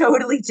is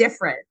totally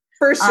different.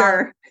 For Um,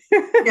 sure.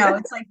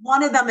 it's like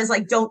one of them is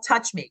like, don't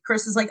touch me.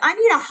 Chris is like, I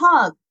need a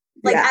hug,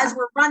 like Yeah. as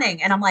we're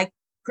running. And I'm like,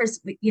 Chris,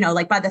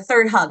 like by the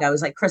third hug, I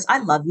was like, Chris, I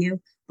love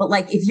you. But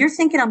like, if you're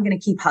thinking I'm going to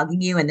keep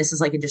hugging you and this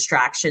is like a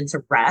distraction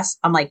to rest,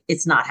 I'm like,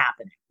 it's not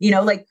happening,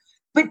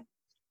 but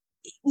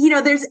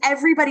there's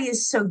everybody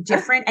is so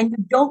different. And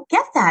you don't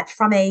get that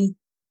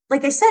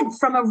like I said,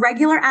 from a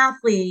regular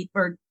athlete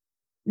or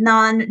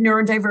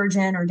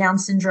non-neurodivergent or Down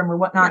syndrome or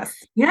whatnot.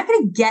 Yes. You're not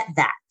going to get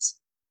that.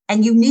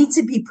 And you need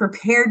to be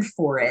prepared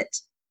for it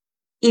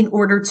in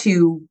order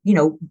to,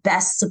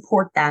 best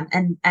support them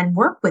and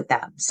work with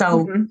them.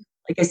 So, Mhm.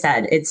 like I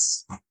said,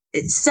 it's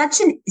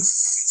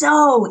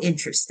so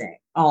interesting,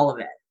 all of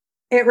it.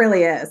 It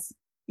really is.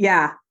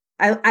 Yeah.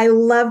 I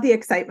love the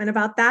excitement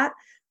about that.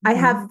 I Mhm.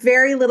 have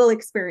very little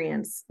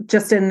experience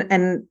just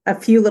in a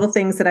few little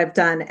things that I've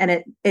done.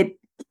 And it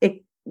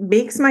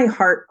makes my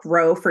heart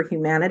grow for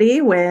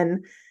humanity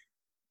when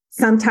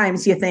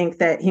sometimes you think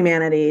that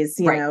humanity's,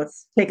 Right.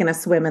 taking a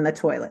swim in the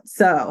toilet.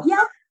 So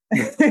Yep.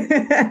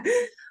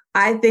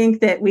 I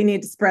think that we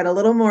need to spread a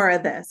little more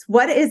of this.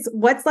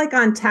 What's like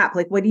on tap?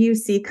 Like, what do you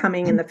see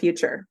coming in the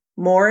future?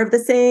 More of the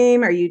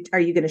same? Are you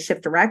going to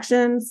shift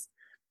directions?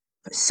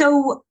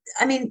 So,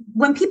 I mean,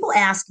 when people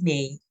ask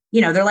me,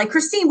 they're like,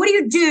 Christine, what do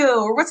you do?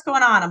 Or what's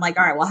going on? I'm like,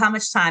 all right, well, how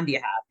much time do you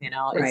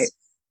have? Right.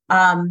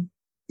 Um,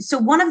 so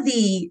one of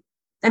the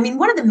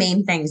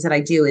main things that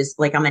I do is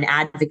like, I'm an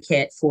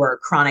advocate for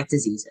chronic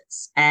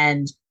diseases.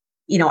 And,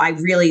 I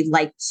really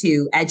like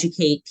to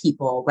educate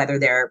people, whether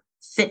they're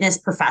fitness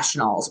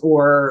professionals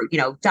or,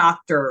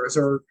 doctors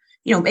or,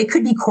 it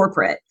could be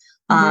corporate,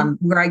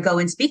 where I go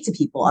and speak to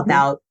people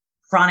about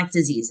chronic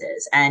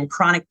diseases and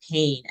chronic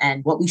pain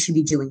and what we should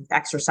be doing with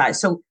exercise.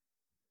 So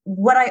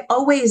what I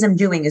always am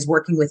doing is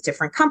working with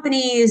different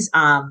companies.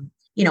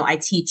 I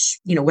teach,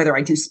 whether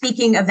I do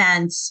speaking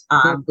events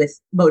with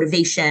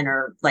motivation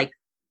or like,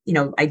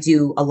 I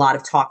do a lot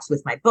of talks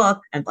with my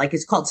book and like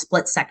it's called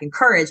Split Second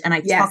Courage. And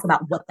I Yes. talk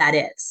about what that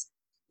is,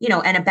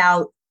 and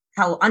about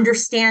how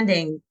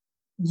understanding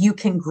you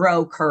can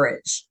grow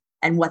courage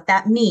and what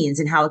that means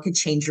and how it could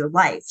change your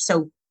life.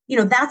 So,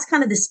 that's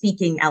kind of the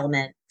speaking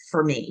element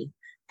for me.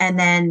 And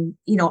then,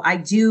 I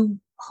do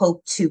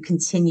hope to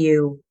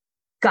continue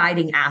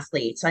guiding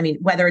athletes. I mean,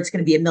 whether it's going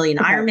to be a million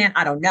Ironman,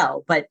 I don't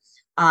know. But,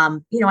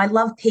 I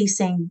love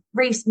pacing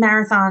race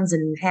marathons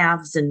and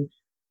halves, and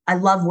I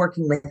love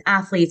working with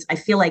athletes. I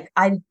feel like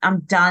I'm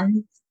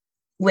done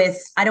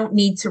I don't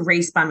need to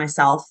race by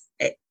myself.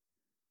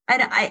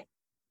 I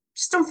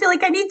just don't feel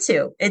like I need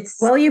to.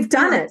 Well, you've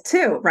done it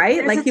too, right?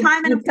 There's Like a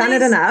time and a you've done it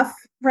place. enough.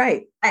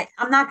 Right.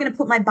 I'm not going to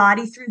put my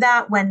body through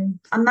that when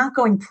I'm not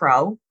going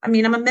pro. I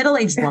mean, I'm a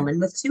middle-aged woman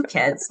with 2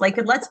 kids. Like,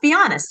 let's be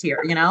honest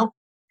here,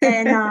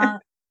 And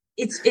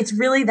it's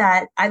really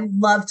that I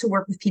love to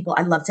work with people.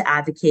 I love to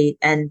advocate,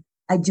 and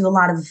I do a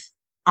lot of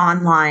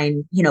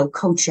online,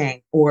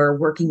 coaching or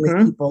working with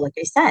people, like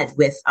I said,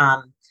 with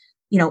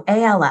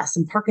ALS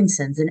and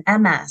Parkinson's and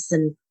MS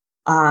and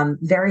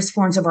various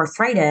forms of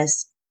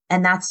arthritis.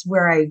 And that's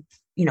where I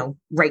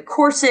write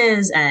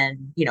courses and,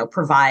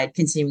 provide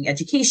continuing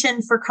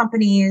education for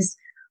companies.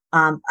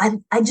 I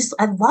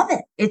love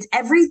it. It's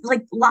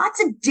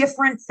lots of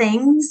different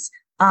things,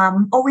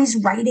 always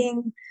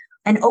writing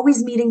and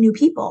always meeting new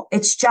people.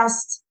 It's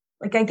just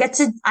like, I get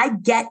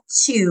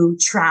to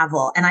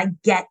travel and I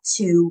get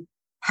to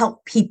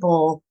help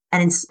people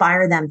and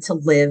inspire them to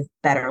live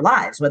better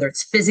lives, whether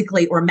it's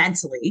physically or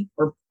mentally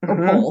or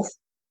both,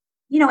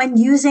 and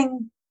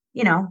using,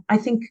 I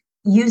think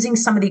using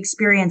some of the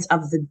experience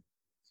of the,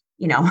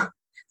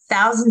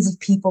 thousands of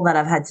people that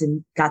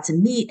got to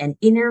meet and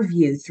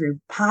interview through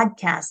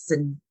podcasts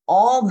and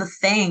all the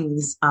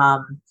things.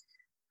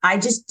 I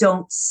just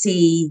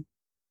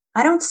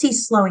I don't see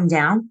slowing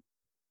down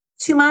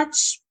too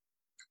much.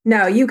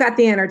 No, you got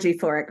the energy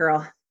for it,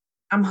 girl.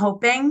 I'm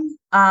hoping.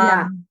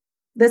 Yeah.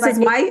 This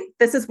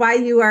is why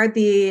you are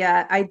the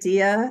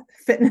IDEA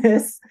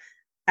fitness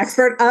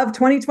expert of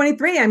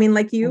 2023. I mean,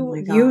 like you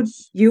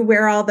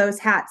wear all those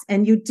hats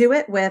and you do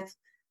it with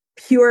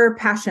pure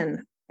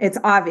passion. It's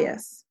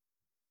obvious.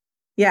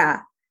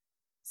 Yeah.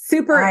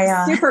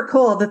 Super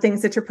cool, the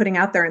things that you're putting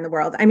out there in the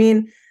world. I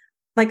mean,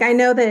 like, I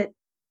know that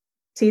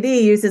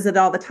TD uses it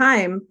all the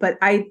time, but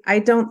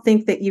I don't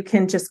think that you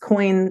can just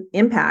coin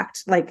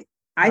impact. Like,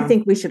 I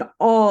think we should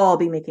all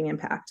be making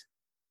impact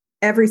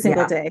every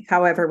single day,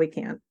 however we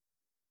can.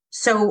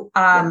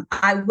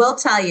 I will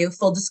tell you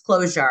full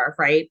disclosure,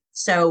 right?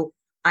 So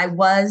I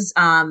was,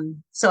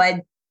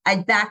 I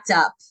backed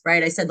up,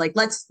 right? I said like,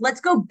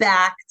 let's go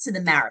back to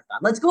the marathon.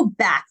 Let's go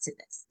back to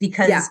this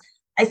because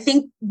I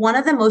think one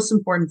of the most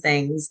important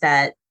things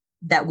that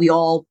we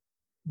all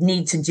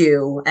need to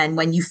do. And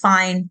when you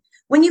find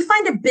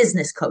a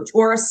business coach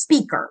or a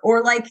speaker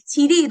or like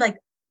TD, like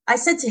I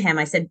said to him,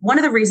 I said, one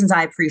of the reasons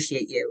I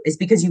appreciate you is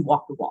because you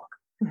walk the walk.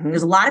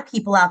 There's a lot of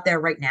people out there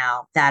right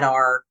now that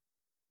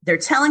they're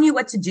telling you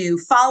what to do,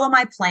 follow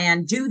my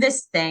plan, do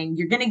this thing.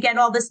 You're going to get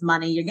all this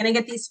money. You're going to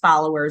get these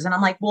followers. And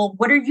I'm like, well,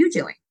 what are you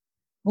doing?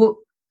 Well,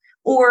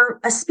 or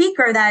a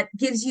speaker that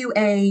gives you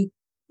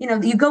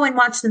you go and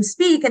watch them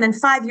speak. And then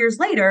 5 years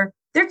later,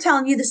 they're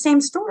telling you the same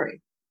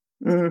story.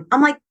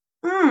 I'm like,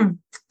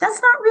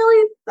 that's not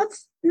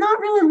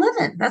really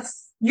living.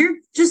 You're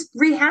just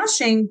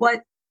rehashing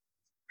what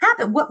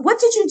happened. What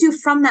did you do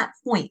from that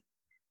point?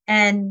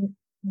 And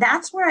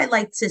that's where I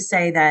like to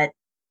say that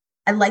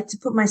I like to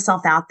put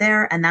myself out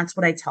there. And that's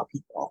what I tell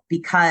people,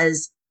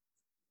 because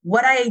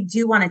what I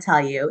do want to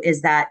tell you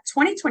is that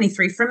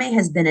 2023 for me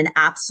has been an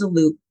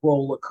absolute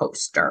roller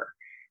coaster.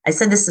 I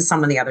said this to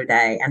someone the other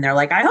day and they're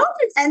like, I hope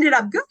it ended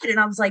up good. And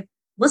I was like,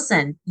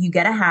 listen, you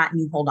get a hat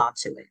and you hold on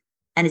to it.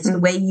 And it's the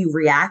way you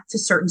react to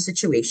certain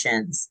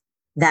situations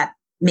that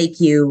make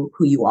you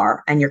who you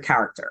are and your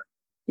character.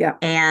 Yeah.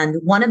 And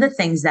one of the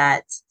things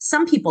that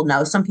some people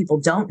know, some people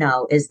don't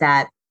know, is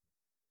that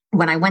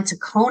when I went to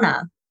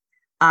Kona,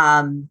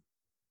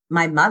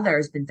 my mother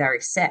has been very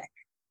sick.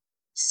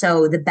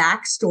 So the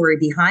backstory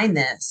behind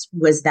this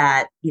was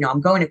that,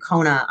 I'm going to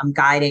Kona, I'm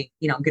guiding,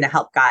 I'm going to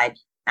help guide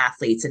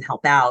athletes and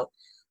help out.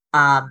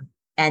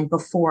 And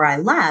before I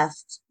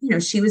left,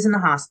 she was in the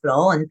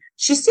hospital and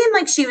she seemed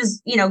like she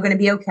was, going to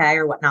be okay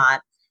or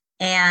whatnot.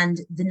 And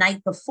the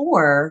night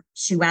before,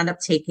 she wound up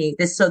taking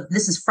this. So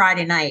this is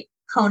Friday night.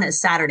 Kona is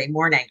Saturday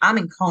morning. I'm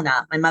in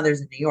Kona. My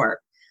mother's in New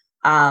York.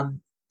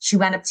 She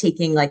wound up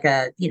taking like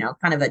a,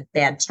 kind of a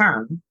bad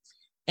turn.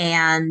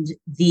 And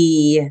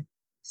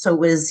so it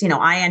was,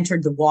 I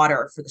entered the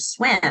water for the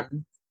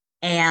swim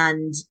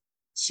and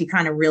she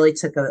kind of really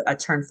took a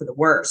turn for the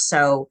worse.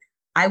 So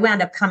I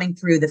wound up coming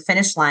through the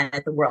finish line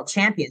at the World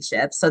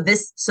Championship. So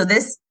this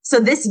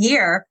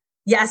year,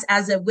 yes,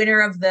 as a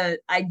winner of the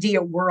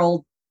Idea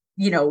World,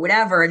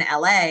 whatever in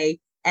LA,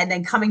 and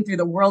then coming through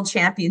the World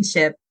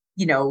Championship,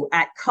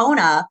 at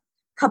Kona, a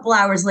couple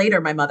hours later,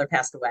 my mother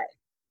passed away.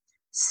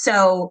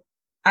 So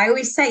I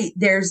always say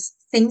there's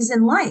things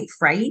in life,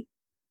 right,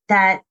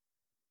 that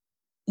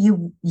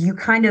you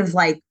kind of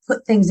like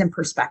put things in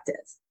perspective,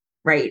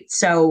 right?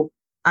 So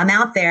I'm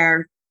out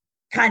there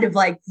kind of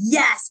like,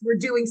 yes, we're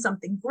doing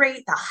something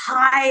great, the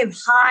high of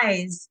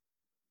highs.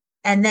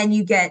 And then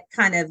you get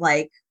kind of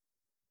like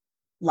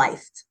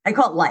lifed. I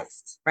call it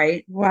lifed,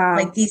 right? Wow.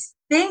 Like these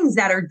things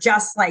that are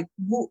just like,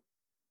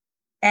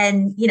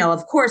 and,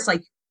 of course,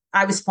 like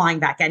I was flying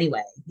back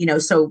anyway,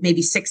 so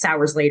maybe 6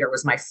 hours later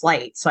was my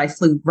flight. So I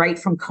flew right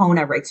from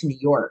Kona right to New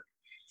York.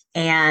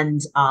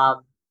 And,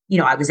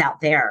 I was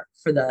out there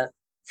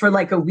for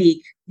like a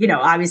week,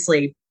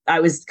 obviously I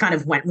was kind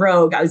of went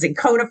rogue. I was in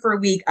Kona for a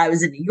week. I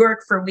was in New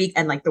York for a week.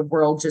 And like the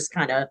world just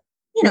kind of,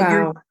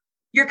 wow.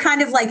 you're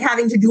kind of like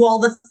having to do all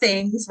the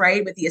things,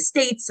 right? With the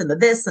estates and the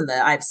this and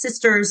I have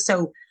sisters.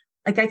 So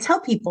like I tell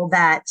people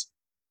that,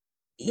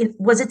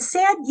 was it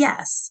sad?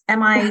 Yes.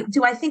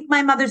 Do I think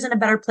my mother's in a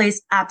better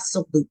place?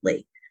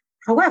 Absolutely.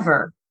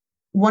 However,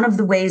 one of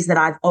the ways that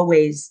I've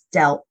always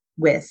dealt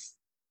with,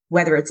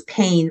 whether it's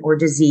pain or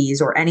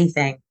disease or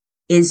anything,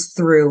 is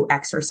through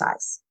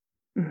exercise.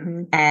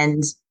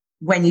 And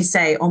when you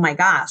say, oh my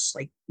gosh,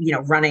 like,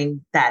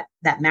 running that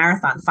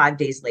marathon 5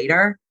 days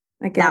later,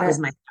 was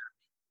my,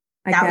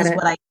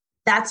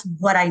 that's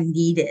what I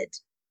needed.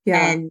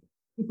 Yeah. And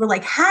people were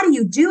like, how do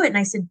you do it? And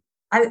I said,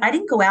 I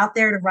didn't go out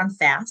there to run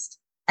fast.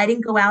 I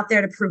didn't go out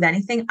there to prove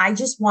anything. I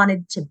just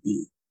wanted to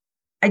be.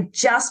 I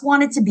just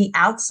wanted to be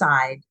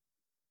outside,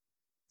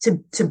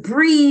 to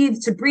breathe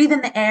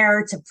in the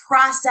air, to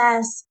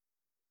process.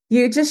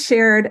 You just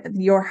shared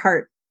your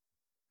heart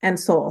and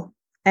soul.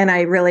 And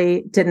I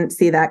really didn't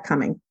see that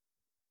coming.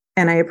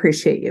 And I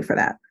appreciate you for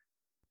that.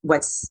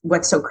 What's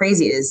so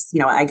crazy is,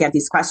 I get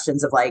these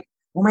questions of like,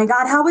 oh my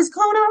God, how was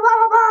Kona? Blah,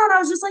 blah, blah. And I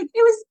was just like,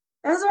 it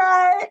was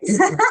right.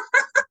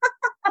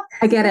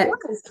 I get it.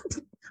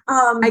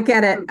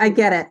 I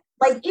get it.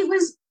 Like it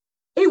was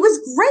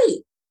great,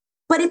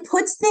 but it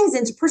puts things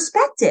into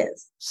perspective.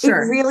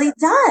 Sure. It really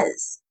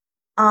does.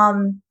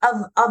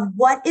 Of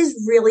what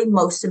is really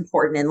most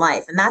important in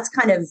life. And that's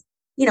kind of,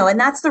 and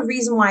that's the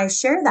reason why I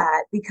share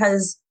that,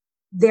 because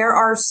there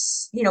are,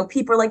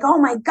 people are like, oh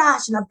my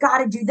gosh, and I've got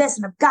to do this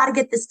and I've got to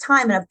get this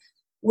time. And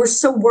we're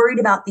so worried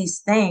about these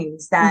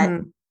things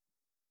that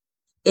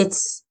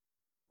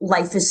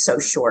life is so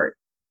short,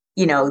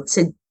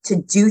 to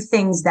do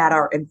things that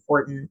are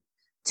important,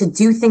 to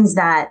do things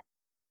that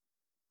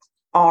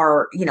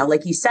are,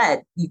 like you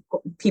said,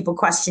 people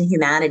question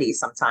humanity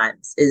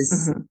sometimes,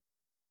 is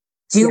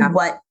do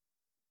what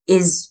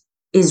is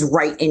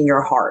right in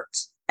your heart.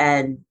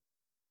 And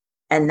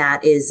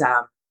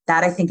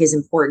that I think is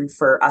important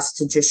for us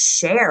to just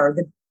share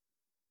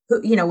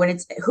when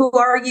it's, who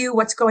are you?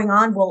 What's going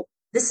on? Well,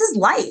 this is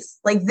life.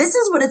 Like, this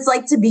is what it's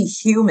like to be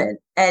human.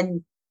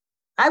 And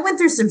I went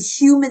through some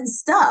human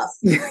stuff.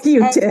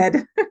 You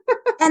did.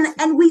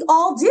 and we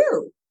all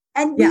do.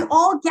 And we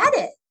all get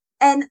it.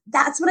 And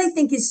that's what I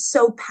think is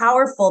so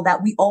powerful,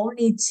 that we all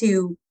need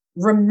to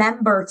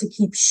remember to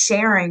keep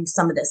sharing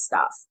some of this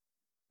stuff,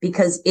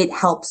 because it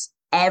helps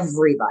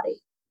everybody.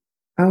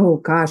 Oh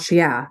gosh.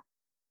 Yeah.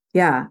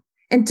 Yeah.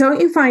 And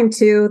don't you find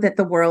too that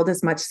the world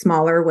is much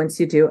smaller once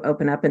you do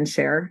open up and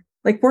share?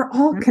 Like, we're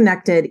all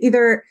connected,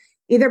 either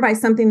by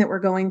something that we're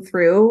going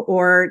through,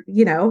 or,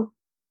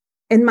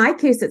 in my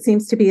case, it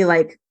seems to be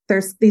like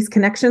there's these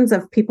connections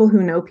of people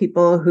who know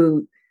people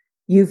who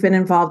you've been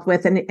involved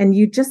with, and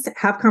you just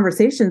have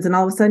conversations, and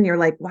all of a sudden you're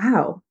like,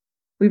 wow,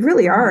 we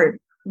really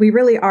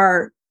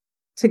are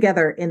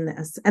together in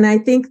this. And I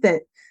think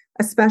that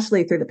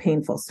especially through the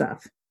painful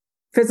stuff,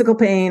 physical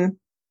pain,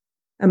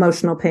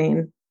 emotional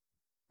pain.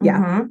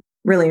 Yeah.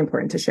 Really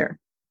important to share.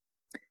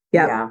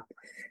 Yep. Yeah.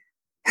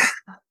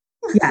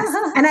 Yes.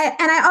 And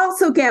I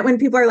also get when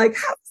people are like,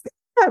 how is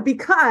that?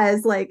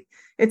 Because like,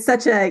 it's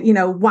such a,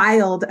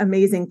 wild,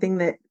 amazing thing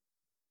that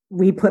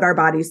we put our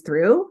bodies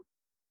through.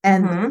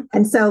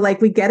 And so like,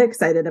 we get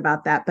excited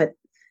about that, but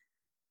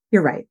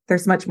you're right.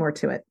 There's much more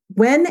to it.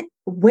 When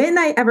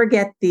I ever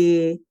get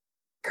the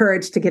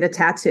courage to get a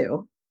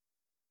tattoo,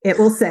 it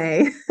will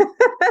say,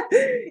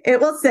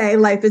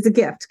 life is a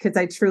gift, because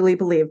I truly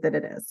believe that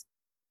it is.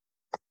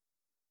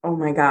 Oh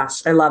my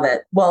gosh. I love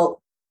it.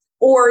 Well,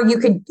 or you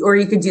could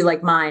do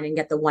like mine and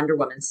get the Wonder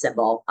Woman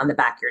symbol on the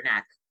back of your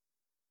neck.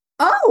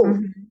 Oh,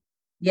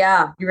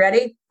 yeah. You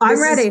ready?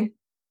 I'm ready.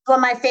 One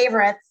of my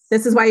favorites.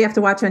 This is why you have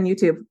to watch on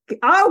YouTube.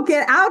 Oh,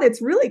 get out.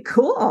 It's really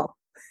cool.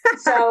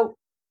 So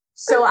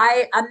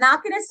I'm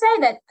not going to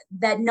say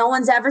that no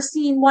one's ever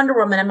seen Wonder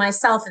Woman and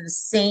myself in the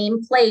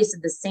same place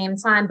at the same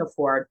time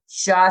before.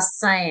 Just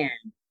saying.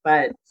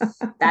 But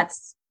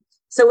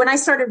so when I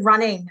started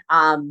running,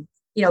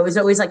 it was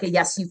always like a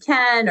yes, you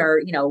can,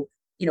 or,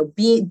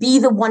 be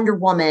the Wonder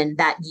Woman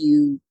that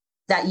you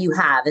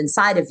have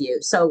inside of you.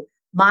 So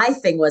my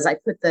thing was I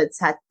put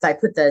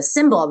the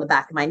symbol on the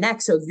back of my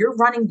neck. So if you're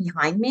running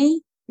behind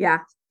me, you're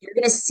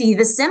going to see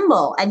the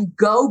symbol and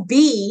go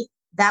be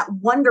that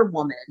Wonder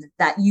Woman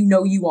that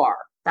you are.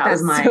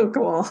 That's so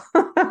cool.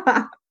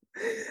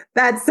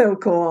 That's so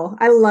cool.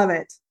 I love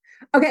it.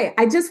 Okay.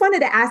 I just wanted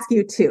to ask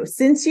you too,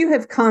 since you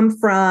have come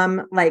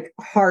from like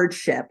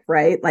hardship,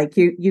 right? Like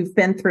you've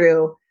been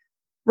through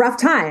rough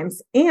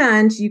times,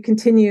 and you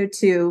continue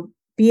to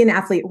be an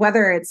athlete,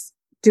 whether it's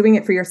doing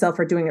it for yourself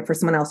or doing it for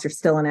someone else, you're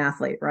still an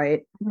athlete,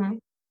 right?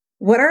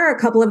 What are a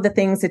couple of the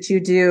things that you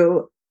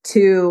do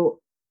to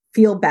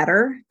feel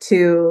better,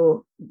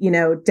 to,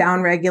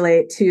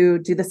 downregulate, to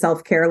do the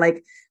self-care?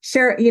 Like,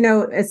 share,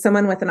 as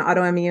someone with an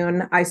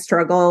autoimmune, I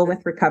struggle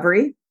with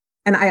recovery,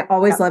 and I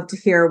always love to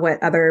hear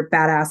what other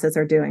badasses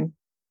are doing.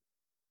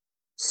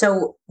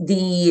 So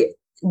the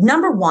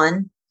number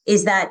one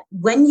is that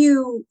when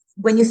you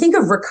think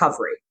of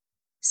recovery,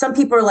 some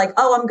people are like,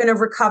 oh, I'm going to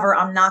recover,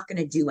 I'm not going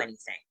to do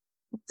anything.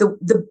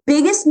 The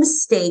biggest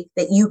mistake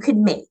that you could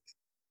make,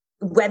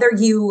 whether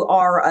you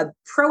are a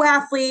pro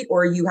athlete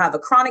or you have a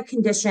chronic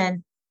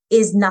condition,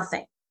 is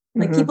nothing.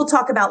 Like, people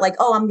talk about like,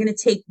 oh, I'm going to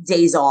take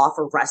days off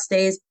or rest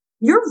days.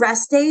 Your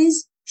rest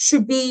days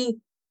should be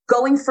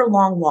going for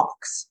long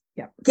walks,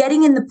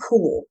 getting in the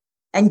pool,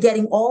 and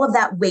getting all of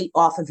that weight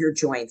off of your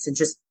joints and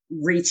just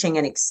reaching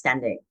and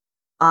extending.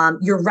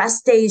 Your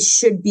rest days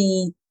should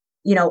be,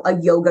 a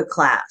yoga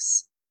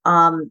class.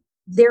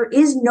 There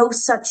is no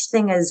such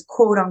thing as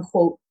quote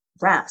unquote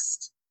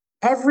rest.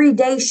 Every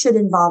day should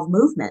involve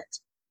movement.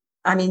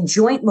 I mean,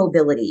 joint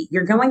mobility.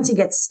 You're going to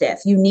get stiff.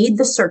 You need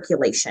the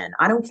circulation.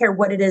 I don't care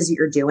what it is that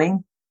you're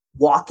doing.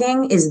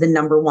 Walking is the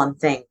number one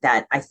thing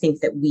that I think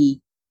that we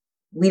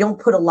don't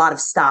put a lot of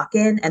stock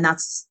in. And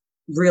that's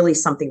really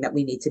something that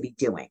we need to be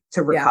doing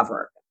to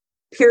recover.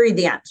 Period.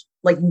 The end.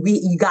 Like,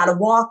 you got to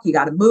walk, you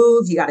got to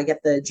move, you got to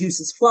get the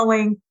juices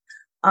flowing.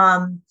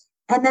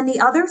 And then the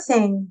other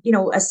thing,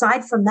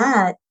 aside from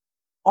that,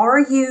 are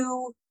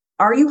you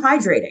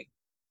hydrating?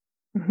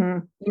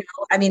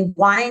 I mean,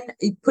 wine,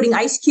 putting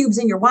ice cubes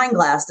in your wine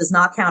glass does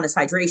not count as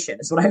hydration,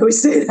 is what I always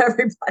say to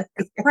everybody.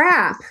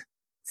 Crap.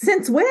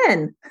 Since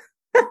when?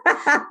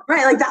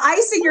 Right. Like the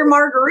ice in your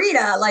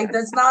margarita, like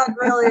that's not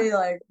really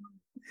like.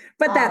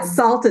 But that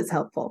salt is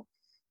helpful.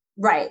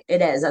 Right.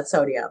 It is. That's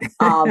sodium.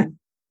 And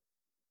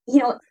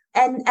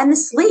the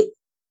sleep.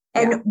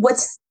 And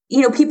what's,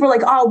 people are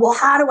like, oh, well,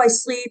 how do I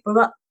sleep?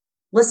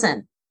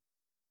 Listen,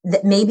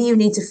 that maybe you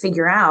need to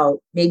figure out,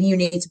 maybe you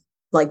need to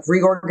like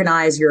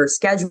reorganize your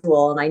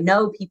schedule. And I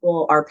know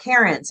people are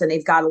parents and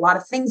they've got a lot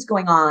of things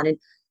going on. And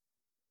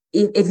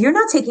if you're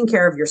not taking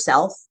care of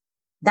yourself,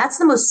 that's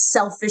the most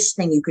selfish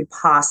thing you could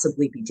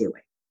possibly be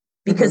doing.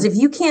 Because if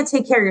you can't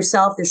take care of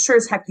yourself, there's sure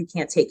as heck you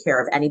can't take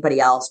care of anybody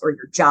else or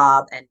your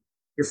job and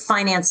your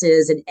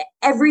finances, and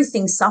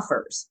everything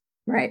suffers.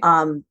 Right.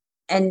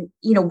 And,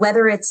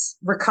 whether it's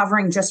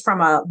recovering just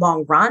from a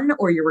long run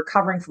or you're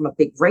recovering from a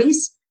big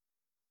race,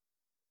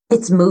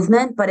 it's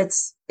movement, but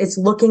it's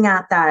looking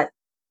at that,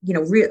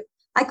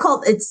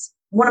 it's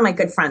one of my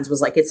good friends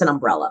was like, it's an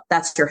umbrella.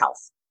 That's your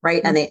health,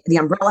 right? Mm-hmm. And the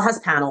umbrella has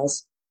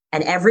panels,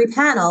 and every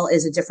panel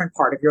is a different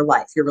part of your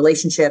life, your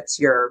relationships,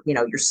 your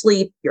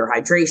sleep, your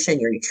hydration,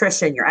 your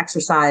nutrition, your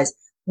exercise.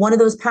 One of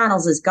those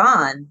panels is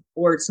gone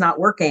or it's not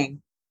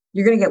working.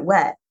 You're going to get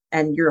wet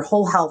and your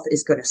whole health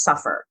is going to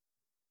suffer.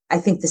 I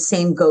think the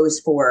same goes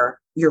for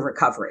your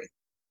recovery.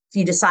 If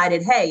you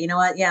decided, hey, you know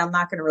what? Yeah, I'm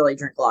not going to really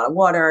drink a lot of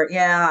water.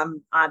 Yeah,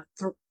 I'm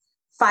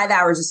 5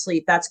 hours of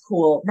sleep. That's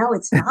cool. No,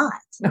 it's not.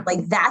 No.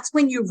 Like, that's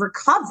when you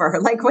recover.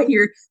 Like, when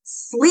you're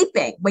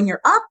sleeping, when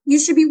you're up, you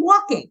should be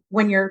walking.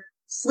 When you're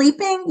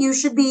sleeping, you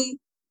should be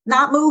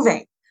not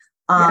moving.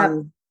 Yep.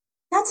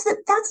 That's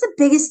the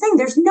biggest thing.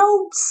 There's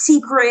no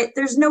secret.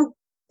 There's no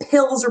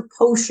pills or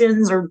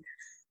potions or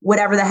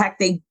whatever the heck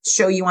they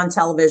show you on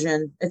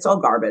television. It's all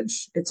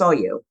garbage. It's all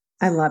you.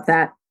 I love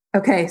that.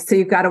 Okay. So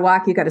you've got to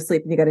walk, you got to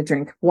sleep, and you got to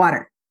drink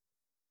water.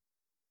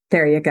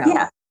 There you go.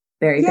 Yeah.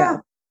 There you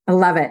go. I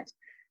love it.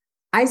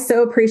 I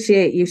so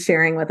appreciate you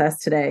sharing with us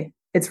today.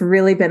 It's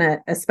really been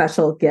a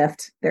special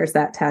gift. There's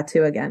that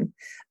tattoo again.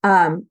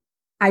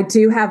 I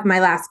do have my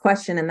last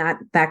question, and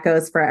that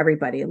goes for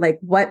everybody. Like,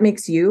 what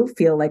makes you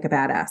feel like a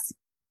badass?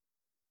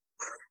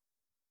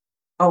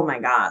 Oh my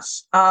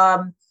gosh.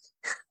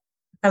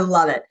 I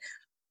love it.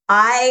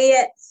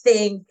 I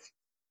think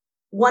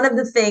one of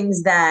the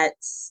things that,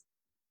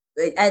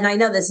 and I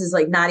know this is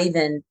like not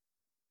even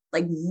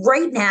like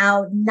right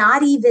now,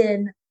 not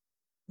even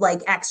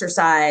like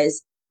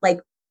exercise, like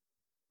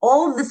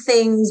all of the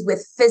things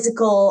with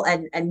physical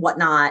and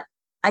whatnot.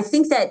 I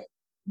think that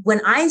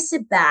when I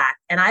sit back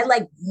and I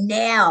like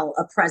nail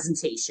a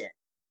presentation,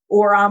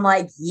 or I'm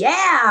like,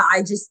 yeah,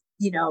 I just,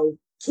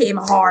 came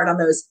hard on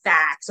those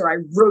facts, or I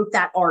wrote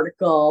that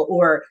article,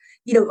 or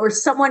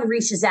someone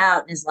reaches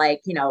out and is like,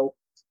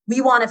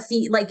 we want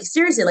to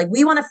seriously, like,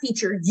 we want to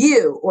feature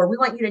you, or we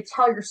want you to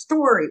tell your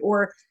story,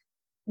 or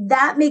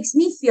that makes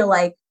me feel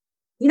like,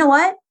 you know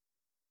what?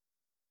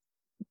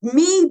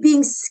 Me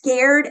being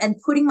scared and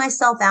putting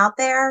myself out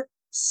there,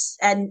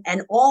 and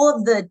all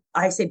of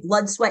I say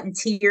blood, sweat, and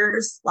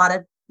tears, a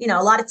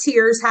lot of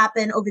tears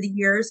happen over the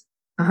years.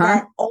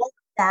 That all of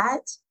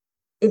that,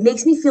 it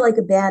makes me feel like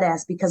a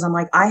badass, because I'm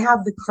like, I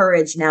have the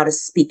courage now to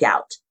speak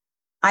out.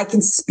 I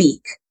can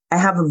speak. I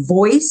have a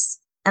voice,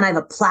 and I have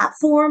a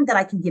platform that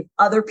I can give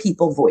other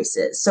people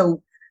voices.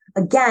 So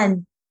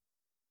again,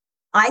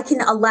 I can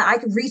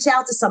reach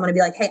out to someone and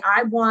be like, hey,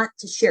 I want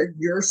to share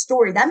your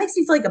story. That makes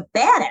me feel like a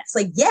badass.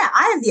 Like, yeah,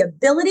 I have the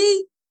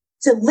ability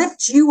to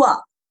lift you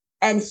up.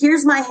 And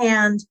here's my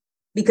hand,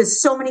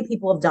 because so many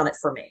people have done it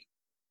for me.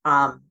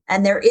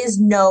 And there is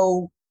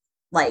no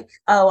like,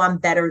 oh, I'm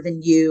better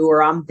than you,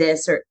 or I'm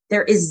this, or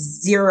there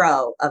is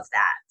zero of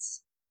that.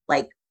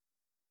 Like,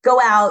 go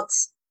out,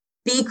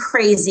 be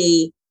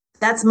crazy.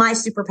 That's my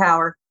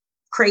superpower.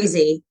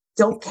 Crazy.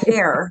 Don't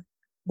care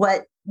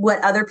what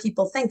other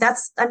people think.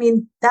 That's a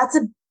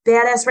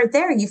badass right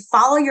there. You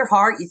follow your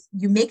heart.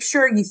 You make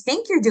sure you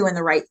think you're doing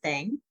the right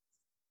thing.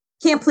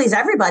 Can't please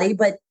everybody,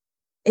 but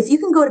if you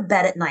can go to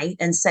bed at night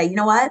and say, you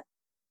know what?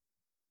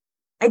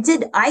 I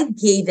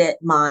gave it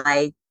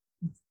my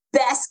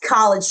best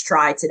college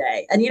try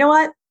today. And you know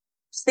what?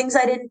 There's things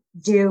I didn't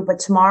do, but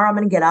tomorrow I'm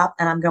going to get up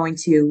and I'm going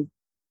to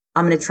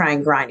try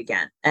and grind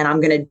again. And I'm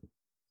going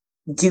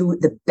to do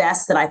the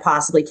best that I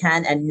possibly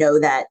can, and know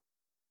that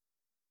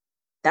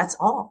that's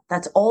all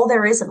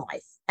there is in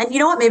life. And you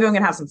know what? Maybe I'm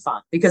going to have some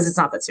fun, because it's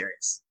not that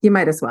serious. You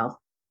might as well.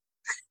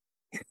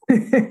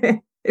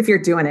 If you're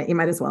doing it, you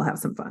might as well have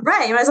some fun.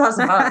 Right. You might as well have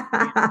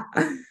some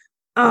fun.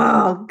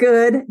 Oh,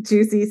 good,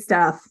 juicy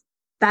stuff.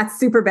 That's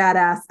super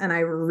badass. And I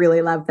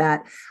really love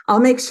that. I'll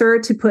make sure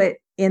to put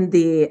in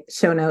the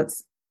show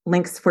notes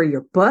links for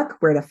your book,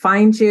 where to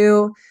find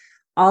you,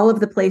 all of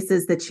the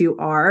places that you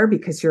are,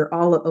 because you're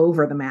all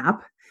over the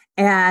map.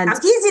 And I'm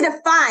easy to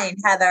find,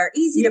 Heather.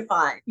 Easy to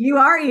find. You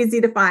are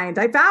easy to find.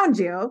 I found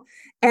you.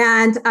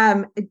 And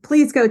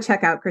please go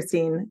check out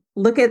Christine.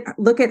 Look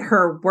at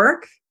her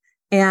work,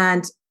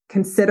 and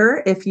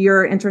consider, if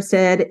you're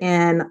interested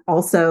in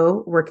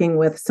also working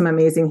with some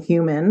amazing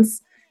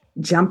humans,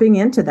 jumping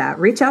into that.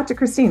 Reach out to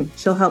Christine.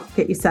 She'll help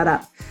get you set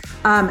up.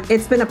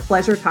 It's been a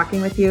pleasure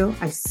talking with you.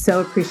 I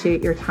so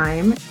appreciate your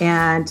time.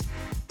 And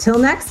till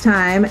next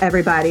time,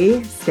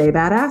 everybody, stay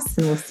badass,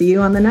 and we'll see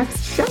you on the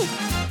next show.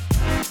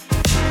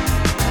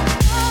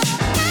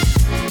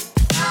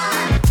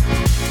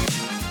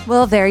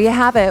 Well, there you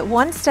have it.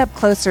 One step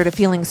closer to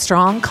feeling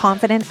strong,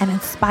 confident, and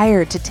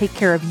inspired to take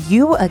care of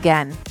you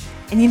again.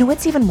 And you know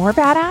what's even more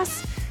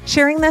badass?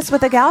 Sharing this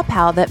with a gal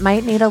pal that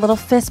might need a little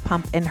fist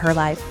pump in her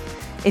life.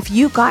 If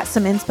you got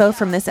some inspo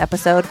from this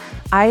episode,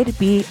 I'd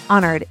be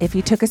honored if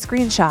you took a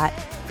screenshot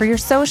for your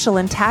social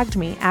and tagged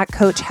me at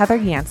Coach Heather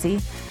Yancey,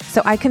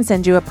 so I can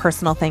send you a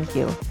personal thank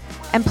you.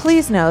 And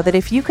please know that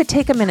if you could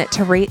take a minute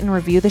to rate and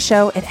review the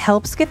show, it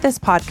helps get this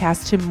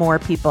podcast to more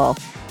people.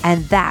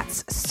 And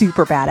that's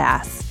super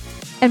badass.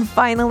 And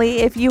finally,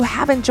 if you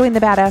haven't joined the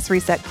Badass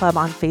Reset Club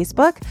on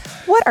Facebook,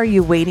 what are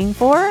you waiting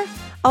for?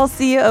 I'll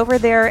see you over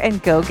there,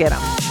 and go get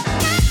them.